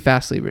 Actually,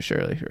 fastly but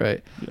surely,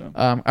 right? Yeah.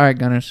 All right,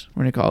 Gunners,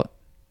 we're gonna call it.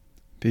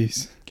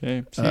 Peace.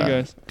 Okay. See you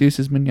guys.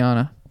 Deuces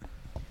manana.